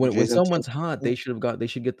 When Jason someone's hot, Tatum. they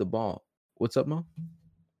should get the ball. What's up, Mo?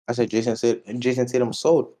 I said Jason Tatum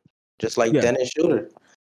sold, just like Yeah. Dennis Schroeder.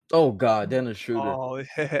 Oh God, Dennis Schroeder. Oh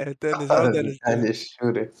yeah, Dennis. How Dennis did. Dennis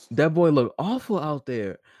Schroeder. That boy looked awful out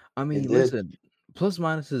there. I He mean, did. listen, plus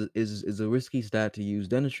minus is a risky stat to use.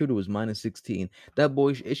 Dennis Schroeder was -16. That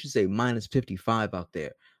boy, it should say -55 out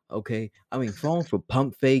there. Okay, I mean, falling for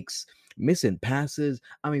pump fakes, missing passes.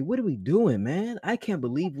 I mean, what are we doing, man? I can't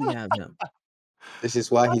believe we have him. This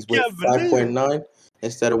is why I he's worth can't believe it. 5.9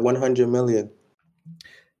 instead of 100 million.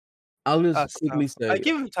 I'll just That's quickly tough. I say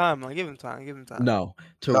give him time. I give him time. I give him time. no.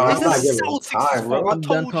 No, I'm It's the Toronto. not giving him Celtics' time, fault. I bro. I'm done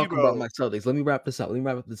told you, talking about bro. my Celtics. Let me wrap this up. Let me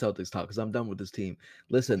wrap up the Celtics talk because I'm done with this team.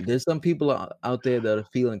 Listen, there's some people out there that are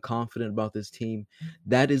feeling confident about this team.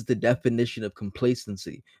 That is the definition of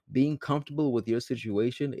complacency. Being comfortable with your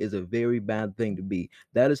situation is a very bad thing to be.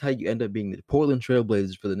 That is how you end up being the Portland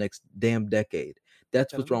Trailblazers for the next damn decade.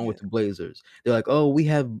 That's Yeah, what's let wrong me with get the Blazers. They're like, oh, we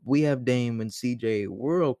have Dame and CJ.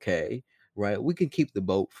 We're okay, right? We can keep the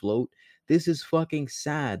boat float. This is fucking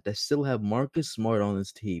sad to still have Marcus Smart on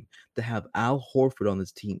this team, to have Al Horford on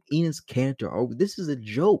this team, Enos Cantor. Oh, this is a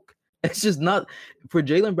joke. It's just not for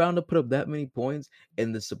Jalen Brown to put up that many points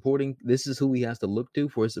and the supporting. This is who he has to look to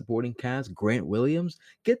for his supporting cast. Grant Williams,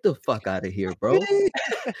 get the fuck out of here, bro.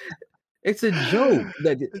 It's a joke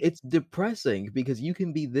that it's depressing because you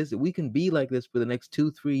can be this. We can be like this for the next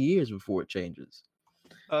 2-3 years before it changes.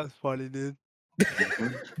 That's funny, dude.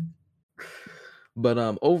 But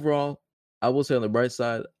overall, I will say on the bright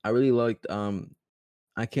side, I really liked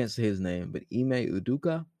I can't say his name, but Ime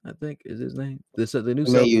Udoka, I think is his name. The new Ime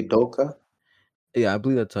Celtics. Udoka. Yeah, I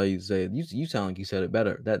believe that's how you say it. You sound like you said it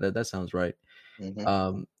better. That sounds right.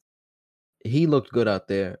 Mm-hmm. He looked good out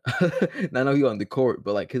there. And I know he on the court,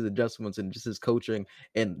 but like his adjustments and just his coaching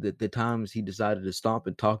and the times he decided to stop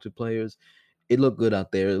and talk to players, it looked good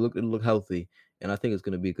out there. It looked healthy, and I think it's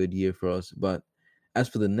going to be a good year for us. But as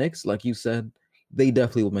for the Knicks, like you said, they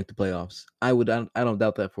definitely will make the playoffs. I don't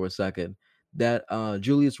doubt that for a second. That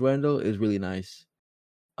Julius Randle is really nice.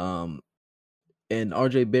 Um, and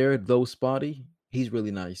RJ Barrett, though spotty, he's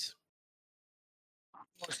really nice.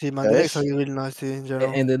 See, man, the next are Yes. really nice in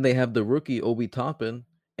general. And then they have the rookie Obi Toppin,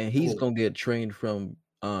 and he's gonna get trained from.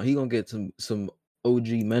 He gonna get some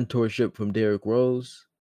OG mentorship from Derrick Rose.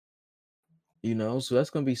 So that's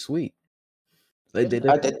gonna be sweet. They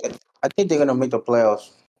I think I think they're gonna make the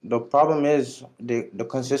playoffs. The problem is the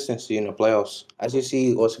consistency in the playoffs. As you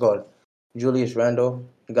see, what's it called? Julius Randle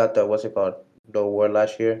got the what's it called? The award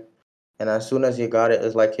last year. And as soon as he got it,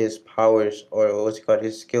 it's like his powers or what's it called?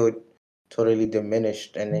 His skill totally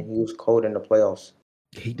diminished and then he was cold in the playoffs.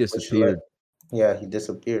 he Which like disappeared, yeah, he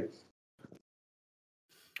disappeared.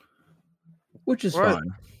 which is Right.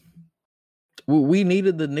 fine. We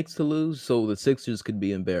needed the Knicks to lose so the Sixers could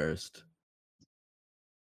be embarrassed.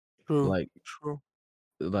 True. Like True.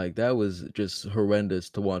 that was just horrendous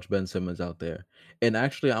to watch Ben Simmons out there. And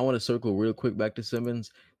actually, I want to circle real quick back to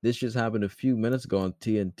Simmons. This just happened a few minutes ago on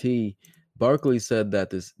TNT. Barkley said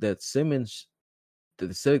that Simmons the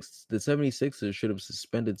 76ers should have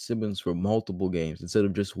suspended Simmons for multiple games instead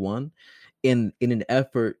of just one in an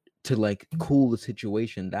effort to like cool the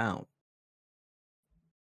situation down.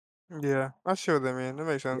 Yeah, I see what they mean. That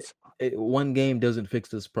makes sense. One game doesn't fix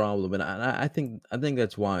this problem, and I think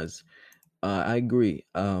that's wise. I agree.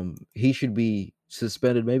 He should be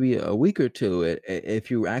suspended maybe a week or two if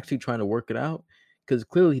you're actually trying to work it out, because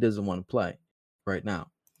clearly he doesn't want to play right now.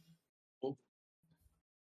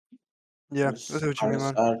 Yeah, It's that's what you kind mean,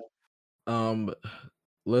 of man. sad. Um,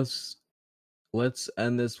 let's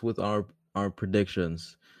end this with our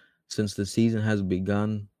predictions. Since the season has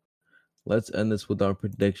begun, let's end this with our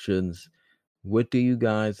predictions. What do you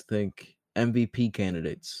guys think MVP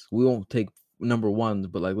candidates? We won't take number ones,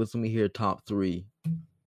 but like let me hear top three.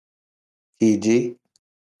 PG.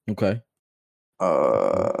 Okay.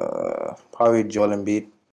 Probably Joel Embiid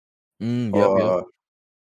Yep. or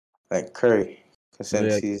like Curry, cause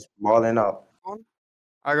since Yeah. he's balling out.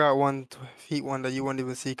 I got one Heat one that you won't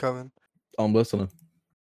even see coming. I'm listening.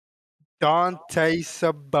 Dante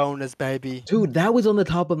Sabonis, baby. Dude, that was on the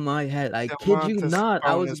top of my head. I kid you Demontis not.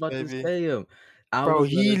 I was Sabonis, about to baby. say him. I Bro, was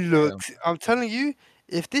he gonna say him. looks. I'm telling you,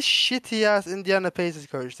 if this shitty ass Indiana Pacers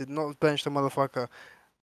coach did not bench the motherfucker,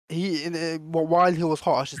 while he was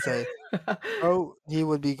hot, I should say, bro, he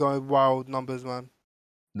would be going wild numbers, man.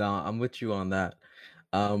 Nah, I'm with you on that.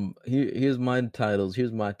 Here's my titles.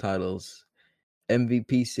 Here's my titles.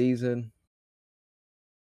 MVP season.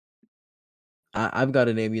 I've got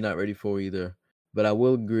a name you're not ready for either, but I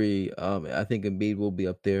will agree. I think Embiid will be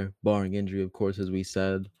up there, barring injury, of course, as we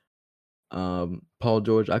said. Paul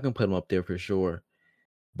George, I can put him up there for sure.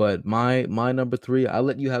 But my number three, I'll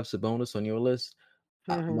let you have Sabonis on your list.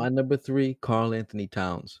 My number three, Karl Anthony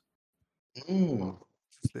Towns. Bro.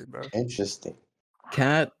 Interesting.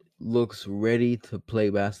 Cat looks ready to play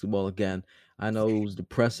basketball again. I know it was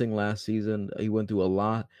depressing last season. He went through a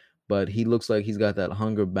lot, but he looks like he's got that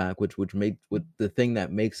hunger back, which made with the thing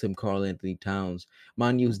that makes him Karl Anthony Towns.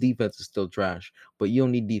 Mind you, his defense is still trash, but you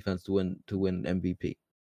don't need defense to win MVP.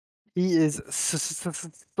 He is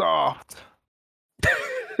soft.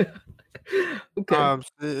 Okay.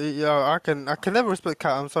 Yeah, I can never respect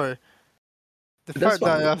Cat. I'm sorry. The That's fact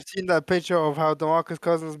that fine. I've seen that picture of how DeMarcus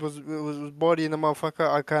Cousins was bodying the motherfucker,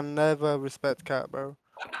 I can never respect Cat, bro.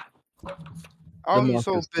 How are you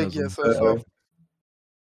so DeMarcus big yet Cousins. so soft?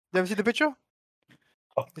 You ever see the picture?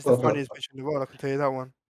 It's the funniest picture in the world, I can tell you that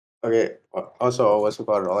one. Okay. Also, what's it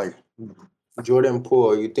called? Like Jordan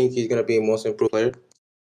Poole, you think he's gonna be a most improved player?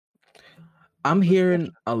 I'm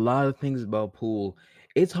hearing a lot of things about Poole.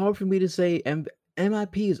 It's hard for me to say.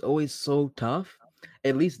 MIP is always so tough,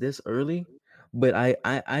 at least this early. But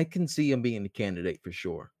I can see him being a candidate for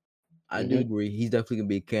sure. I do Mm-hmm. agree. He's definitely gonna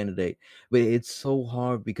be a candidate. But it's so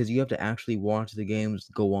hard because you have to actually watch the games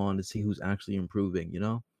go on to see who's actually improving, you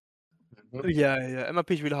know? Yeah.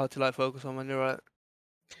 MIP's really hard to like focus on, man. You're right.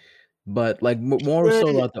 But like more so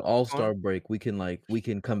Really? about the All-Star break, we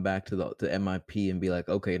can come back to the MIP and be like,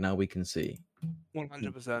 okay, now we can see.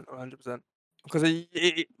 100%, 100%.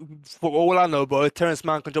 Because for all I know, bro, Terrence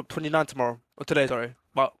Mann can drop 29 tomorrow or today, sorry.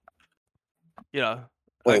 But you know,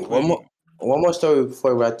 Wait, like we, one more story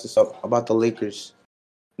before we wrap this up about the Lakers.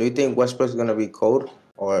 Do you think Westbrook's gonna be cold,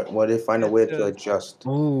 or will they find a way to adjust?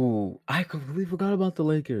 Oh, I completely forgot about the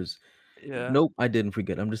Lakers. yeah. Nope, I didn't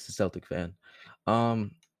forget. I'm just a Celtic fan.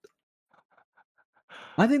 Um,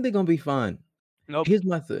 I think they're gonna be fine. Nope. Here's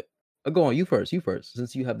my thing. Go on, you first,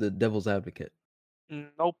 since you have the devil's advocate.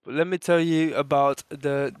 Nope. Let me tell you about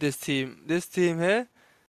this team. This team here.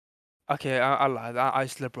 Okay, I lied. I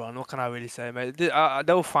Ice LeBron. What can I really say, mate?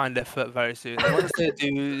 They'll find their foot very soon. And once they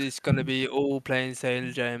do, it's gonna be all plain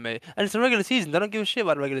sailing, J, mate. And it's a regular season. They don't give a shit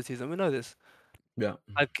about the regular season. We know this. Yeah.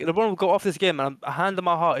 Like LeBron will go off this game, and I hand on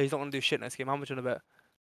my heart, he's not gonna do shit next game. How much on the bet?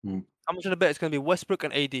 Hmm. How much on the bet? It's gonna be Westbrook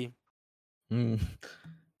and AD. Mm.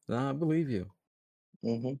 Nah, I believe you.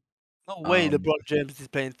 Mm-hmm. No way, Um, LeBron James is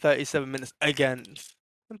playing 37 minutes again.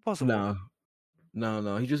 Impossible.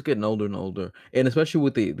 no. He's just getting older and older, and especially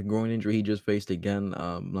with the groin injury he just faced again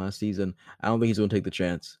last season. I don't think he's going to take the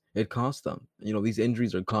chance. It cost them. You know, these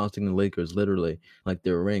injuries are costing the Lakers literally like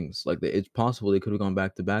their rings. Like it's possible they could have gone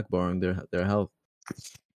back to back barring their health.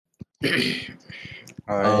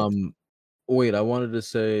 All right. Wait, I wanted to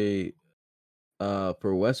say,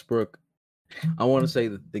 for Westbrook, I want to say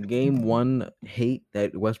that the game one hate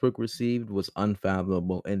that Westbrook received was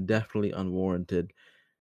unfathomable and definitely unwarranted.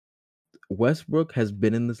 Westbrook has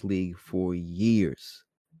been in this league for years.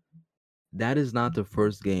 That is not the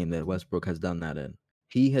first game that Westbrook has done that in.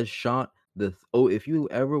 He has shot if you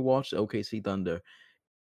ever watched OKC Thunder,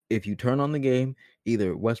 if you turn on the game,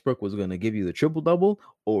 either Westbrook was going to give you the triple double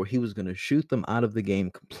or he was going to shoot them out of the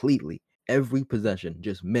game completely. Every possession,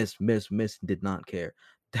 just miss, did not care.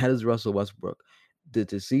 That is Russell Westbrook.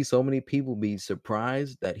 To see so many people be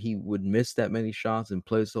surprised that he would miss that many shots and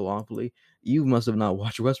play so awfully, you must have not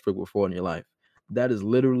watched Westbrook before in your life. That is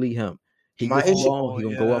literally him. He My gets the issue. ball, Oh he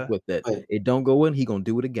gonna go up yeah. with it. Wait, It don't go in, he gonna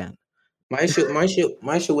do it again. my issue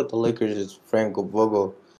with the Lakers is Franco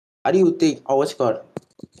Vogel. How do you think? Oh, what's it called?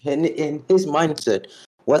 In his mindset,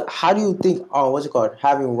 what? How do you think? Oh, what's it called?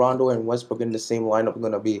 Having Rondo and Westbrook in the same lineup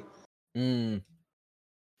gonna be? Mm.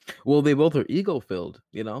 Well, they both are ego filled,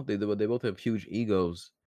 you know. They both have huge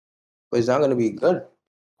egos. But it's not gonna be good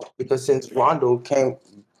because since Rondo can't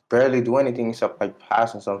barely do anything except like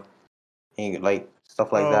pass and stuff, and like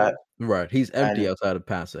stuff like Bro. that, Right. He's empty and outside of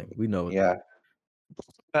passing. We know it. yeah,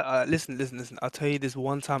 Listen. I'll tell you this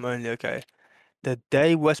one time only, okay? The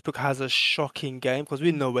day Westbrook has a shocking game, because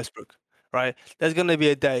we know Westbrook, right? There's gonna be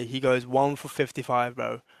a day he goes 1 for 55,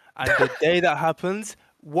 bro. And the day that happens,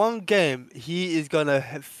 one game, he is gonna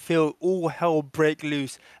feel all hell break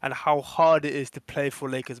loose and how hard it is to play for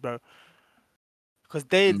Lakers, bro. Because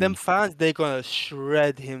them Mm. fans, they're gonna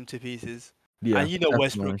shred him to pieces. Yeah, And you know definitely.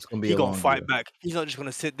 Westbrook, It's gonna be he a gonna long fight year. back. He's not just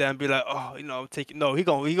gonna sit there and be like, oh, take it. No, he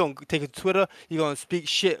gonna take it to Twitter. He gonna speak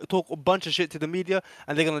shit, talk a bunch of shit to the media,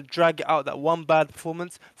 and they're gonna drag it out that one bad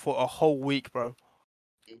performance for a whole week, bro.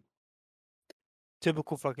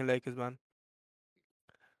 Typical fucking Lakers, man.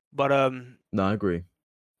 But No, I agree.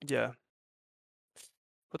 yeah.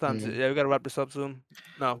 What time is it? Mhm. Yeah, we gotta wrap this up soon.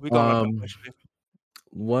 No, we gonna wrap it up Um, actually.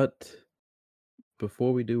 what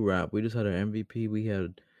before we do wrap, we just had our MVP. We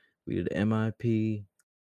did MIP.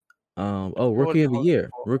 What Rookie the of the hell is it year.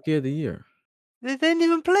 for? Rookie of the year. They didn't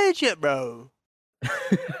even play it yet, bro.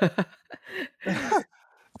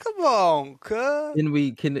 Come on, cuz.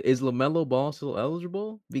 Is LaMelo Ball still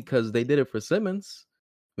eligible? Because they did it for Simmons.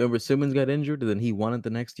 Remember Simmons got injured and then he won it the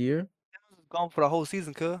next year? Simmons was gone for the whole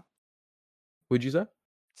season, cuz. What'd you say?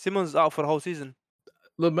 Simmons is out for the whole season.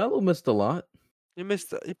 LaMelo missed a lot. He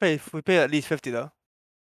missed. We paid at least 50 though.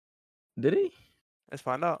 Did he? Let's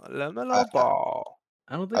find out. I, LaMelo I Ball.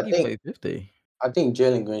 I don't I think he think played 50.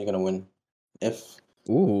 Jalen Green's gonna win if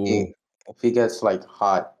Ooh. he if he gets like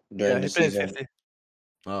hot during Yeah, the he plays season. 50.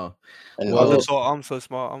 Oh, And well, others I'm so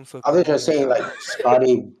smart. I'm so others are confident. saying like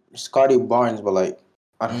Scotty Barnes, but like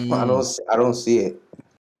mm, I don't see it.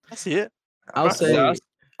 I see it. I'll I don't say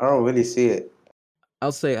I don't really see it.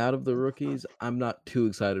 out of the rookies, I'm not too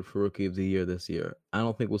excited for Rookie of the Year this year. I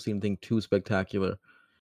don't think we'll see anything too spectacular.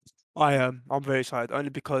 I am. I'm very excited only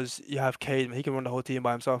because you have Cade. He can run the whole team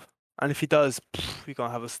by himself. And if he does, you're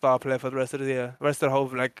gonna have a star player for the rest of the year, rest of the whole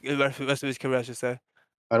rest of his career, I should say.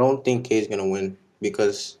 I don't think K's gonna win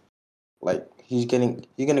because like he's gonna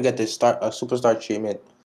get this superstar treatment.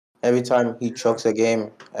 Every time he chokes a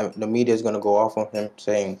game, and the media is gonna go off on him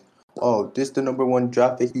saying, "Oh, this the number one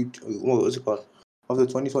draft that what was it called of the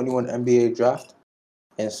 2021 NBA draft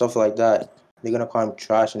and stuff like that." They're gonna call him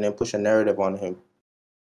trash and then push a narrative on him,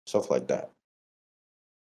 stuff like that.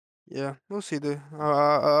 Yeah, we'll see there.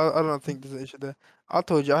 I don't think there's an issue there. I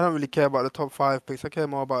told you I don't really care about the top 5 picks. I care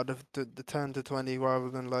more about the 10 to 20 rather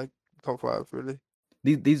than like top 5 really.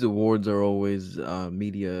 These awards are always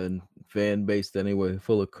media and fan based anyway,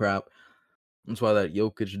 full of crap. That's why that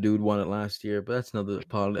Jokic dude won it last year, but that's another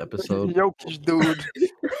part of the episode. Jokic, dude.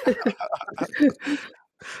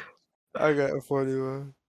 I got it for you,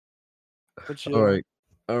 man. But All yeah,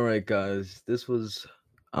 right, guys. This was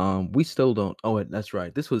we still don't. Oh, wait, that's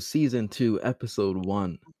right. This was season 2, episode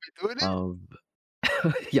 1 we doing it? of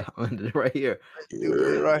yeah, right here.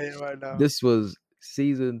 Doing it right here, right now. This was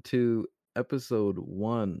season 2, episode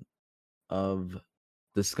 1 of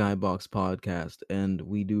the Skybox podcast, and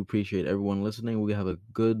we do appreciate everyone listening. We have a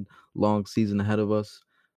good long season ahead of us.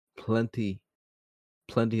 Plenty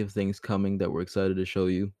of things coming that we're excited to show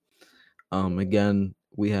you. Again,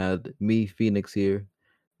 we had me, Phoenix, here.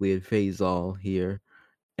 We had Faisal here,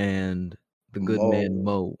 and the good man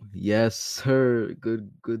Mo. Yes, sir.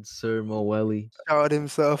 Good sir Moelli. Shout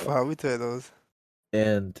himself out. We tell those.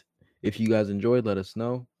 And if you guys enjoyed, let us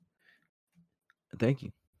know. Thank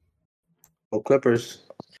you. Go Clippers.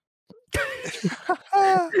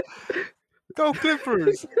 Go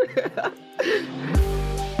Clippers.